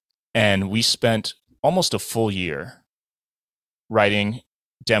 and we spent almost a full year writing,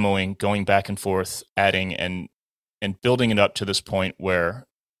 demoing, going back and forth, adding and building it up to this point where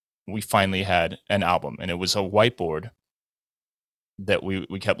we finally had an album. And it was a whiteboard that we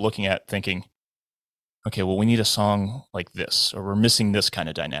kept looking at thinking, okay, well, we need a song like this, or we're missing this kind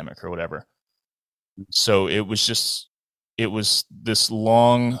of dynamic or whatever. So it was this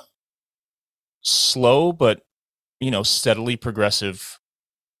long, slow, but, you know, steadily progressive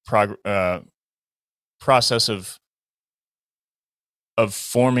process of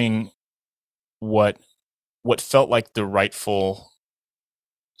forming what felt like the rightful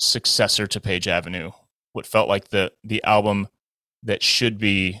successor to Page Avenue, what felt like the album that should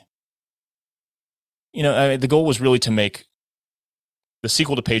be, you know, I mean, the goal was really to make the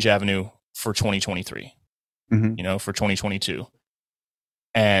sequel to Page Avenue for 2023, mm-hmm. you know, for 2022.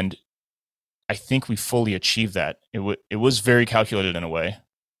 And I think we fully achieved that. It was very calculated in a way,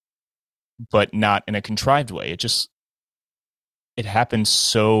 but not in a contrived way. It happened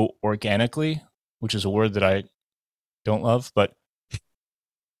so organically, which is a word that I don't love, but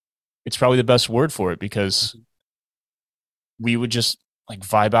it's probably the best word for it, because we would just like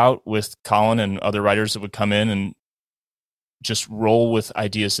vibe out with Colin and other writers that would come in and just roll with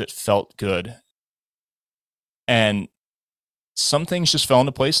ideas that felt good. And some things just fell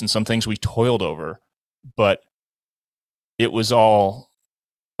into place and some things we toiled over, but it was all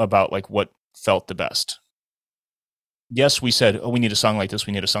about like what felt the best. Yes, we said, oh, we need a song like this,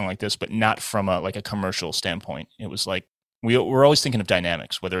 we need a song like this, but not from a commercial standpoint. It was like, we're always thinking of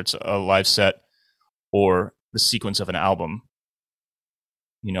dynamics, whether it's a live set or the sequence of an album.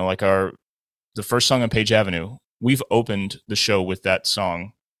 You know, like the first song on Page Avenue, we've opened the show with that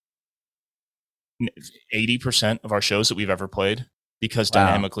song 80% of our shows that we've ever played, because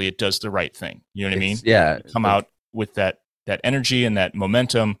dynamically it does the right thing. You know what I mean? Yeah. Come out with that energy and that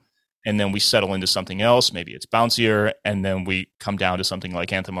momentum, and then we settle into something else. Maybe it's bouncier, and then we come down to something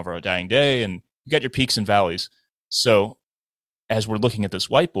like Anthem of Our Dying Day, and you got your peaks and valleys. So as we're looking at this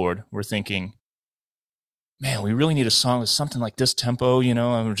whiteboard, we're thinking, man, we really need a song with something like this tempo, you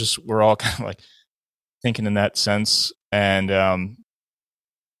know, and we're all kind of like thinking in that sense. And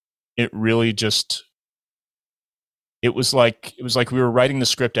it really just, it was like we were writing the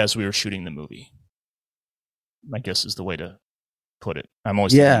script as we were shooting the movie, I guess is the way to put it. I'm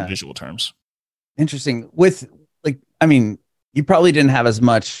always thinking in visual terms. Interesting. With like, I mean, you probably didn't have as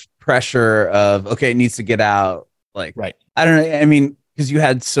much pressure of, okay, it needs to get out. Like, right. I don't know. I mean, because you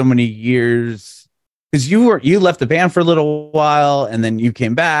had so many years, because you left the band for a little while and then you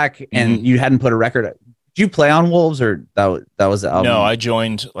came back and mm-hmm. you hadn't put a record. Did you play on Wolves, or that was the album? No, I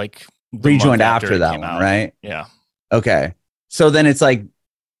joined like rejoined after that one, out. right? Yeah. Okay. So then it's like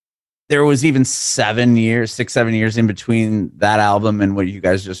there was even 6-7 years in between that album and what you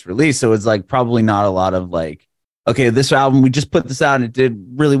guys just released. So it's like probably not a lot of like, okay, this album, we just put this out and it did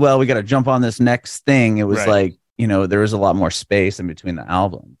really well. We got to jump on this next thing. It was Right. like, there was a lot more space in between the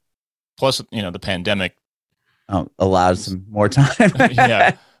albums. Plus, the pandemic Allowed some more time.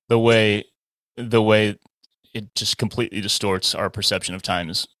 yeah, the way it just completely distorts our perception of time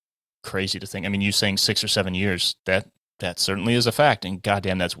is crazy to think. I mean, you saying 6 or 7 years, that certainly is a fact, and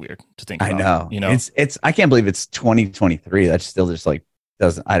goddamn, that's weird to think about. I know. It's I can't believe it's 2023. That's still just like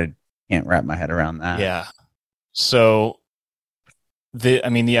I can't wrap my head around that. Yeah. So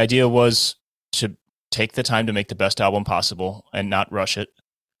the idea was to take the time to make the best album possible and not rush it.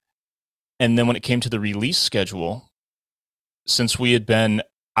 And then when it came to the release schedule, since we had been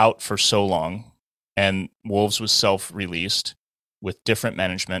out for so long and Wolves was self-released with different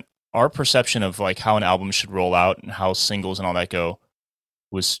management, our perception of like how an album should roll out and how singles and all that go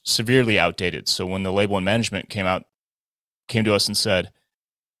was severely outdated. So when the label and management came to us and said,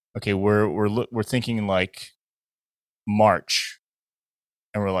 okay, we're thinking like March,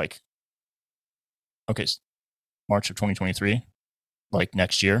 and we're like, okay, March of 2023, like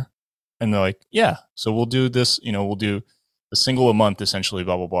next year. And they're like, yeah, so we'll do this, we'll do a single a month, essentially,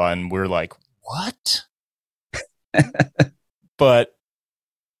 blah, blah, blah. And we're like, what? But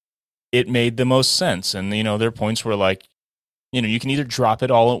it made the most sense. And, there are points where like, you can either drop it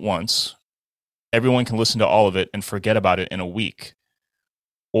all at once, everyone can listen to all of it and forget about it in a week.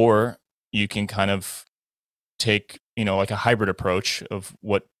 Or you can kind of take, like a hybrid approach of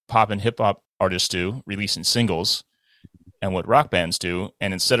what pop and hip hop artists do, releasing singles, and what rock bands do.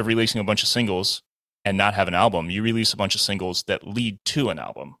 And instead of releasing a bunch of singles and not have an album, you release a bunch of singles that lead to an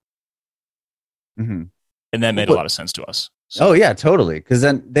album. Mm-hmm. And that made a lot of sense to us. So. Oh yeah, totally. Because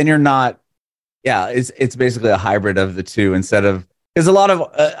then you're not. Yeah, it's basically a hybrid of the two instead of, because a lot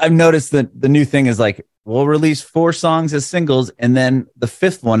of I've noticed that the new thing is like we'll release 4 songs as singles and then the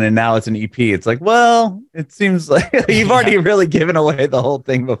 5th one and now it's an EP. It's like, well, it seems like you've already really given away the whole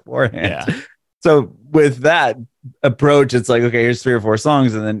thing beforehand. Yeah. So with that approach, it's like, okay, here's 3 or 4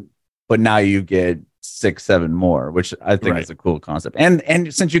 songs, but now you get 6, 7 more, which I think is a cool concept.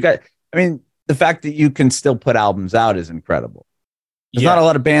 And since you got, the fact that you can still put albums out is incredible. There's not a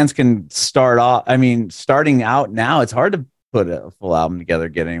lot of bands can start off. Starting out now, it's hard to put a full album together,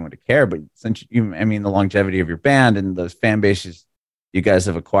 get anyone to care. But since the longevity of your band and those fan bases you guys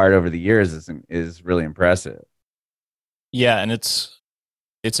have acquired over the years is really impressive. Yeah, and it's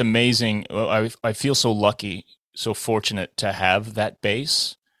amazing. I feel so lucky, so fortunate to have that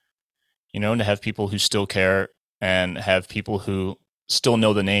base, and to have people who still care and have people who still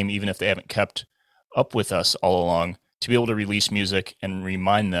know the name, even if they haven't kept up with us all along, to be able to release music and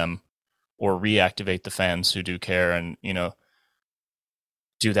remind them or reactivate the fans who do care and,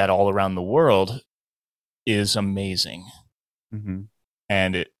 do that all around the world is amazing. Mm-hmm.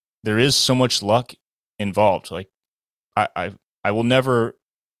 And there is so much luck involved. Like I will never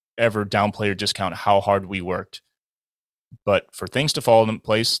ever downplay or discount how hard we worked, but for things to fall in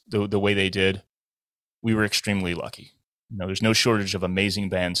place the way they did, we were extremely lucky. There's no shortage of amazing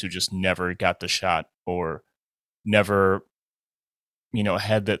bands who just never got the shot or never,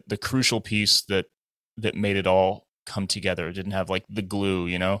 had the crucial piece that made it all come together. It didn't have like the glue,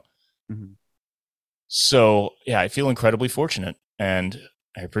 Mm-hmm. So yeah, I feel incredibly fortunate, and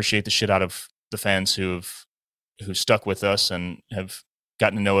I appreciate the shit out of the fans who stuck with us and have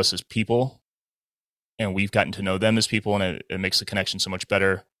gotten to know us as people, and we've gotten to know them as people, and it makes the connection so much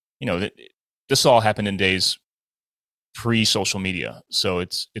better. This all happened in days pre-social media, so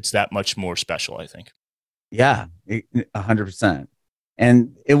it's that much more special, I think. Yeah, 100%.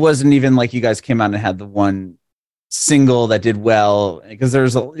 And it wasn't even like you guys came out and had the one single that did well, because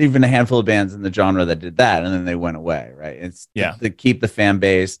there's even a handful of bands in the genre that did that and then they went away, right? It's to keep the fan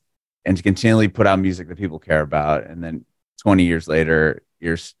base and to continually put out music that people care about, and then 20 years later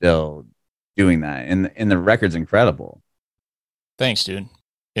you're still doing that, and the record's incredible. Thanks, dude.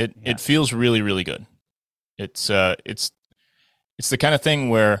 It feels really, really good. It's the kind of thing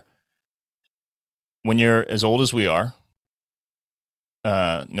where when you're as old as we are,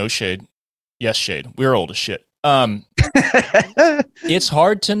 no shade, yes shade, we're old as shit. It's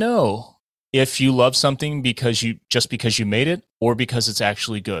hard to know if you love something because you made it or because it's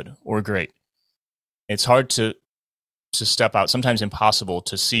actually good or great. It's hard to step out, sometimes impossible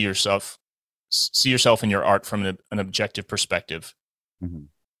to see yourself in your art from an objective perspective. Mm-hmm.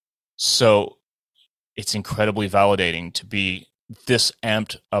 So it's incredibly validating to be this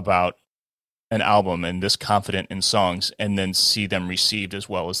amped about an album and this confident in songs, and then see them received as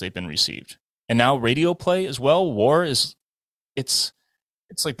well as they've been received. And now radio play as well. War it's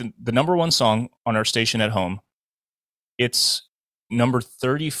It's like the number one song on our station at home. It's number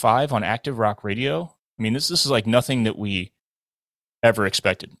 35 on active rock radio. I mean, this is like nothing that we ever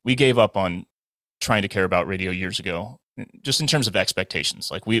expected. We gave up on trying to care about radio years ago, just in terms of expectations.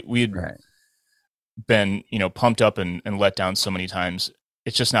 Like we had been, pumped up and let down so many times.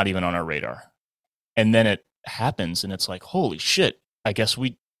 It's just not even on our radar. And then it happens and it's like, holy shit, I guess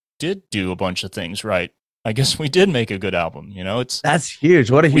we did do a bunch of things right. I guess we did make a good album. That's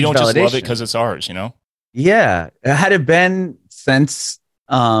huge. What a huge we don't validation. Just love it because it's ours. Yeah. Had it been since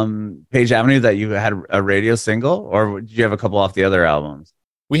Page Avenue that you had a radio single, or did you have a couple off the other albums?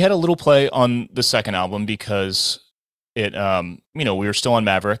 We had a little play on the second album because it, we were still on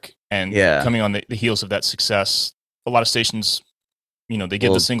Maverick, and coming on the heels of that success, a lot of stations, they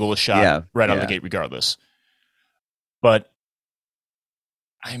give the single a shot right out of the gate regardless. But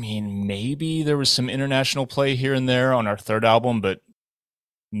I mean, maybe there was some international play here and there on our third album, but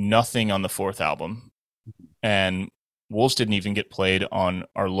nothing on the fourth album. And Wolves didn't even get played on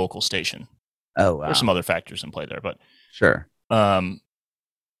our local station. Oh, wow. There's some other factors in play there, but sure.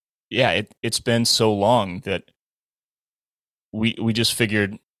 It's been so long that we just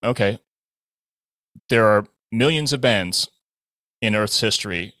figured, okay, there are millions of bands in Earth's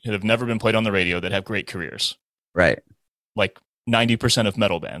history that have never been played on the radio that have great careers. Right. Like 90% of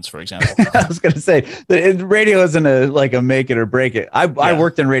metal bands, for example. I was going to say, radio isn't a make it or break it. I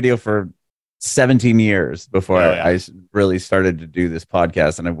worked in radio for 17 years before I really started to do this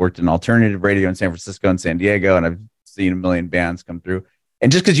podcast. And I've worked in alternative radio in San Francisco and San Diego, and I've seen a million bands come through.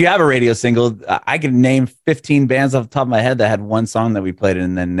 And just because you have a radio single, I can name 15 bands off the top of my head that had one song that we played,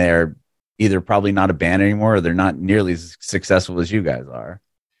 and then they're either probably not a band anymore, or they're not nearly as successful as you guys are.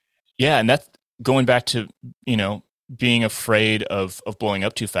 Yeah. And that's going back to, being afraid of blowing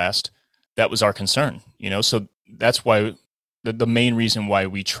up too fast. That was our concern, so that's why the main reason why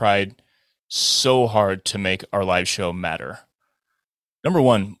we tried so hard to make our live show matter. Number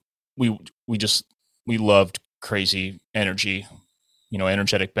one, we loved crazy energy,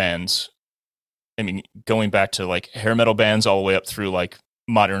 energetic bands. I mean, going back to like hair metal bands all the way up through like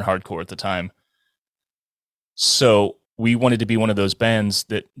modern hardcore at the time. So we wanted to be one of those bands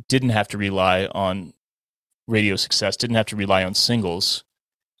that didn't have to rely on radio success, didn't have to rely on singles,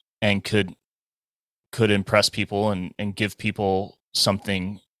 and could impress people and give people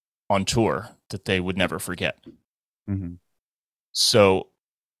something on tour that they would never forget. Mm-hmm. So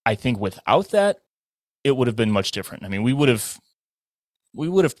I think without that, it would have been much different. I mean, we would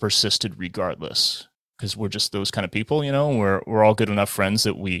have persisted regardless, because we're just those kind of people, we're all good enough friends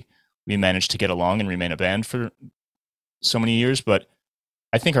that we managed to get along and remain a band for so many years. But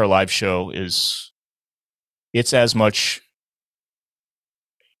I think our live show it's as much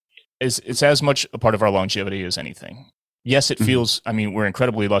a part of our longevity as anything. Yes, it feels, I mean, we're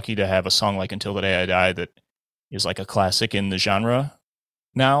incredibly lucky to have a song like Until the Day I Die that is like a classic in the genre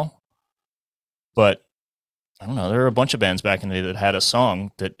now. But I don't know, there are a bunch of bands back in the day that had a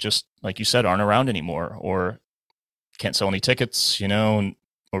song that just, like you said, aren't around anymore, or can't sell any tickets,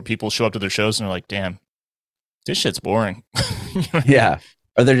 or people show up to their shows and they're like, damn, this shit's boring. Yeah.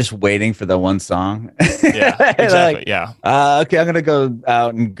 Or they're just waiting for the one song. Yeah, exactly. Yeah. Okay, I'm going to go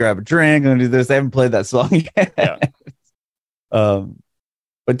out and grab a drink. I'm going to do this. They haven't played that song yet. Yeah.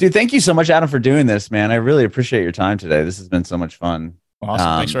 But dude, thank you so much, Adam, for doing this, man. I really appreciate your time today. This has been so much fun.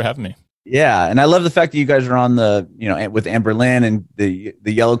 Awesome. Thanks for having me. Yeah. And I love the fact that you guys are on the, with Anberlin and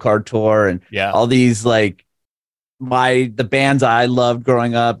the Yellow Card tour and all these like the bands I loved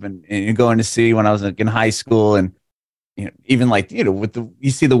growing up and going to see when I was in high school. And, even like, with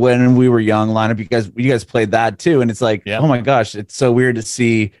you see the When We Were Young lineup, you guys played that too. And it's like, oh my gosh, it's so weird to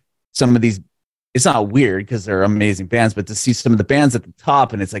see some of these. It's not weird because they're amazing bands, but to see some of the bands at the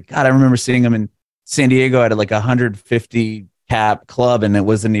top, and it's like, God, I remember seeing them in San Diego at like 150 cap club, and it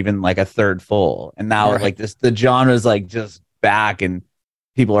wasn't even like a third full. And now like the genre is like just back, and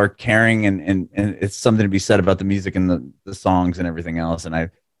people are caring, and it's something to be said about the music and the songs and everything else. And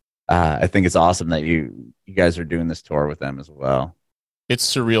I think it's awesome that you guys are doing this tour with them as well. It's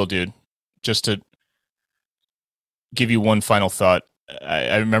surreal, dude. Just to give you one final thought.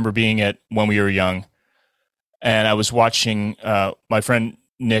 I remember being at When We Were Young, and I was watching my friend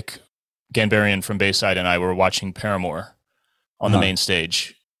Nick Ganbarian from Bayside and I were watching Paramore on the main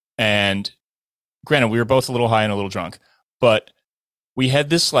stage. And granted, we were both a little high and a little drunk, but we had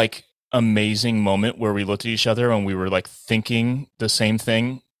this like amazing moment where we looked at each other and we were like thinking the same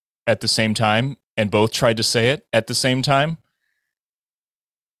thing at the same time and both tried to say it at the same time.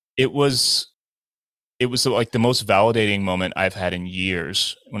 It was like the most validating moment I've had in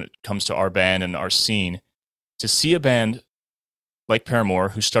years when it comes to our band and our scene, to see a band like Paramore,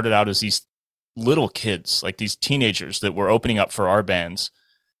 who started out as these little kids, like these teenagers that were opening up for our bands,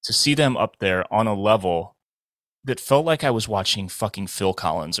 to see them up there on a level that felt like I was watching fucking Phil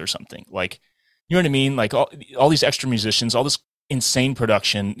Collins or something. Like, you know what I mean? Like all these extra musicians, all this insane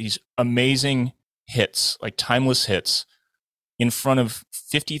production, these amazing hits, like timeless hits in front of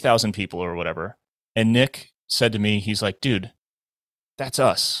 50,000 people or whatever. And Nick said to me, he's like, dude, that's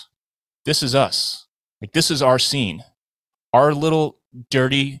us. This is us. Like, this is our scene. Our little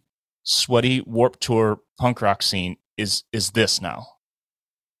dirty, sweaty Warped Tour punk rock scene is this now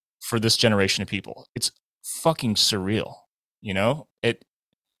for this generation of people. It's fucking surreal, you know?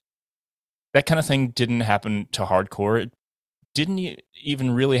 That kind of thing didn't happen to hardcore. It didn't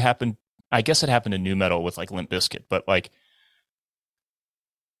even really happen. I guess it happened to nu metal with like Limp Bizkit, but like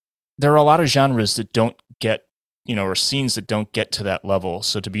there are a lot of genres that don't get, or scenes that don't get to that level.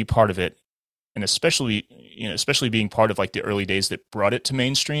 So to be part of it, and especially being part of like the early days that brought it to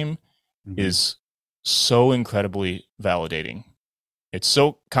mainstream, is so incredibly validating. It's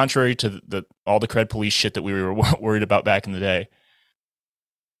so contrary to all the cred police shit that we were worried about back in the day.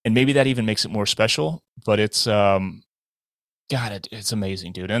 And maybe that even makes it more special, but it's, it's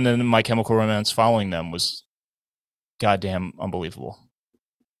amazing, dude. And then My Chemical Romance following them was goddamn unbelievable.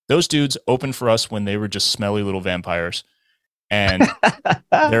 Those dudes opened for us when they were just smelly little vampires, and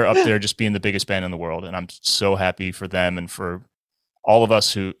they're up there just being the biggest band in the world. And I'm so happy for them and for all of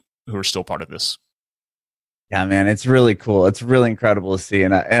us who are still part of this. Yeah, man, it's really cool. It's really incredible to see.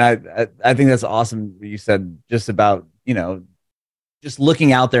 And I think that's awesome. You said just about, just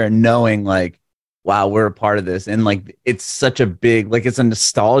looking out there and knowing like, wow, we're a part of this. And like, it's such a big, like, it's a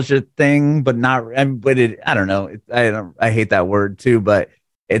nostalgia thing, but not, but I don't know. I hate that word too, but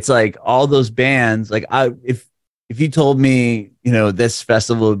it's like all those bands, like if you told me, this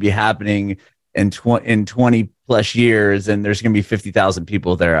festival would be happening in 20 plus years and there's going to be 50,000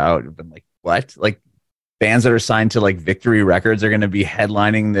 people there, I would have been like, what? Like, bands that are signed to like Victory Records are going to be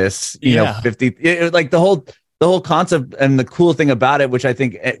headlining this, 50, like the whole concept. And the cool thing about it, which I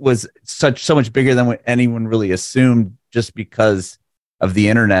think it was so much bigger than what anyone really assumed, just because of the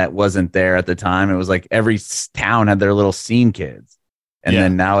internet wasn't there at the time. It was like every town had their little scene kids. And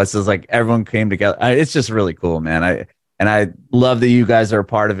then now it's just like everyone came together. It's just really cool, man. I love that you guys are a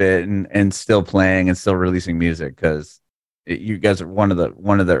part of it and still playing and still releasing music, because you guys are one of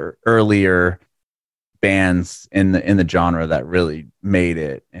the earlier bands in the genre that really made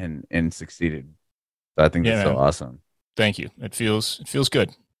it and succeeded. So I think that's so awesome. Thank you. It feels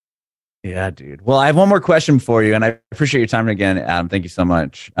good. Yeah, dude. Well, I have one more question for you, and I appreciate your time again, Adam. Thank you so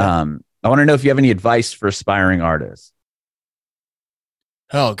much. I want to know if you have any advice for aspiring artists.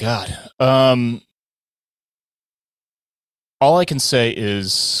 Oh God. All I can say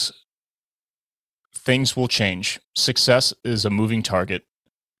is things will change. Success is a moving target.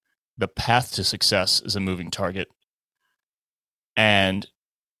 The path to success is a moving target. And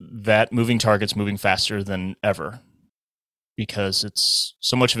that moving target's moving faster than ever, because it's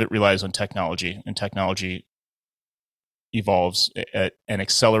so much of it relies on technology, and technology evolves at an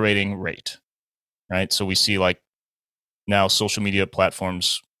accelerating rate, right? So we see like now social media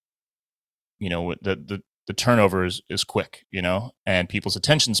platforms, the turnover is quick, and people's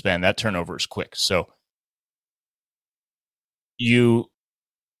attention span, that turnover is quick. So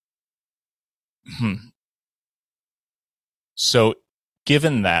So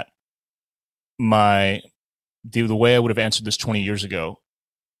given that, the way I would have answered this 20 years ago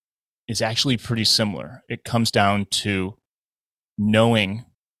is actually pretty similar. It comes down to knowing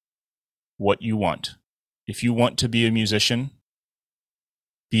what you want. If you want to be a musician,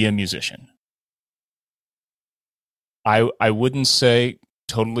 be a musician. I wouldn't say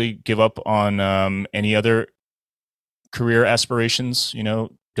totally give up on any other career aspirations.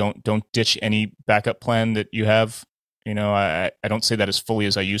 Don't ditch any backup plan that you have. I don't say that as fully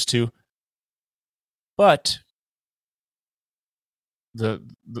as I used to. But the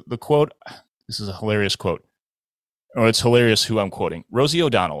quote, this is a hilarious quote, or it's hilarious who I'm quoting. Rosie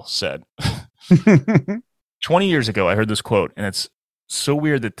O'Donnell said, 20 years ago, I heard this quote, and it's so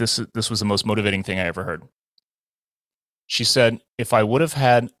weird that this was the most motivating thing I ever heard. She said, if I would have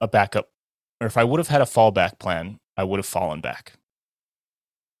had a backup, or if I would have had a fallback plan, I would have fallen back.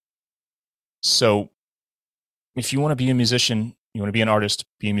 So if you want to be a musician, you want to be an artist,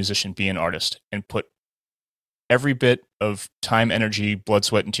 be a musician, be an artist, and put every bit of time, energy, blood,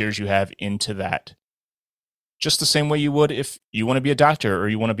 sweat, and tears you have into that. Just the same way you would if you want to be a doctor or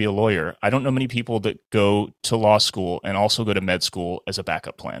you want to be a lawyer. I don't know many people that go to law school and also go to med school as a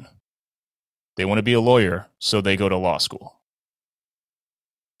backup plan. They want to be a lawyer, so they go to law school.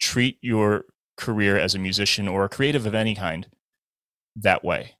 Treat your career as a musician or a creative of any kind that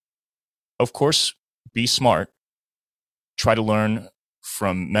way. Of course, be smart. Try to learn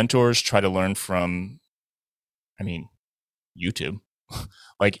from mentors, try to learn from, YouTube.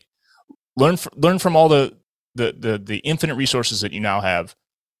 Like learn from all the infinite resources that you now have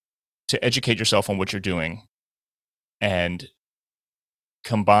to educate yourself on what you're doing, and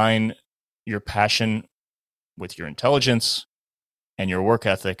combine your passion with your intelligence and your work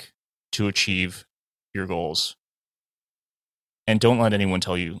ethic to achieve your goals. And don't let anyone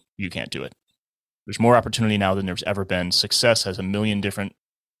tell you you can't do it. There's more opportunity now than there's ever been. Success has a million different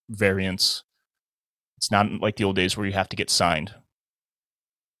variants. It's not like the old days where you have to get signed.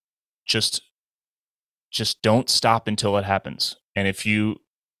 Just don't stop until it happens. And if you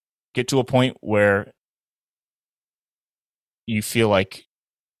get to a point where you feel like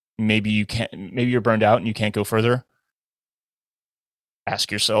maybe you're burned out and you can't go further,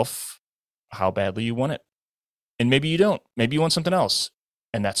 ask yourself how badly you want it. And maybe you don't. Maybe you want something else,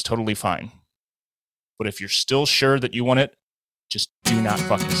 and that's totally fine. But if you're still sure that you want it, just do not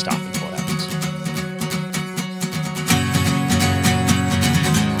fucking stop it.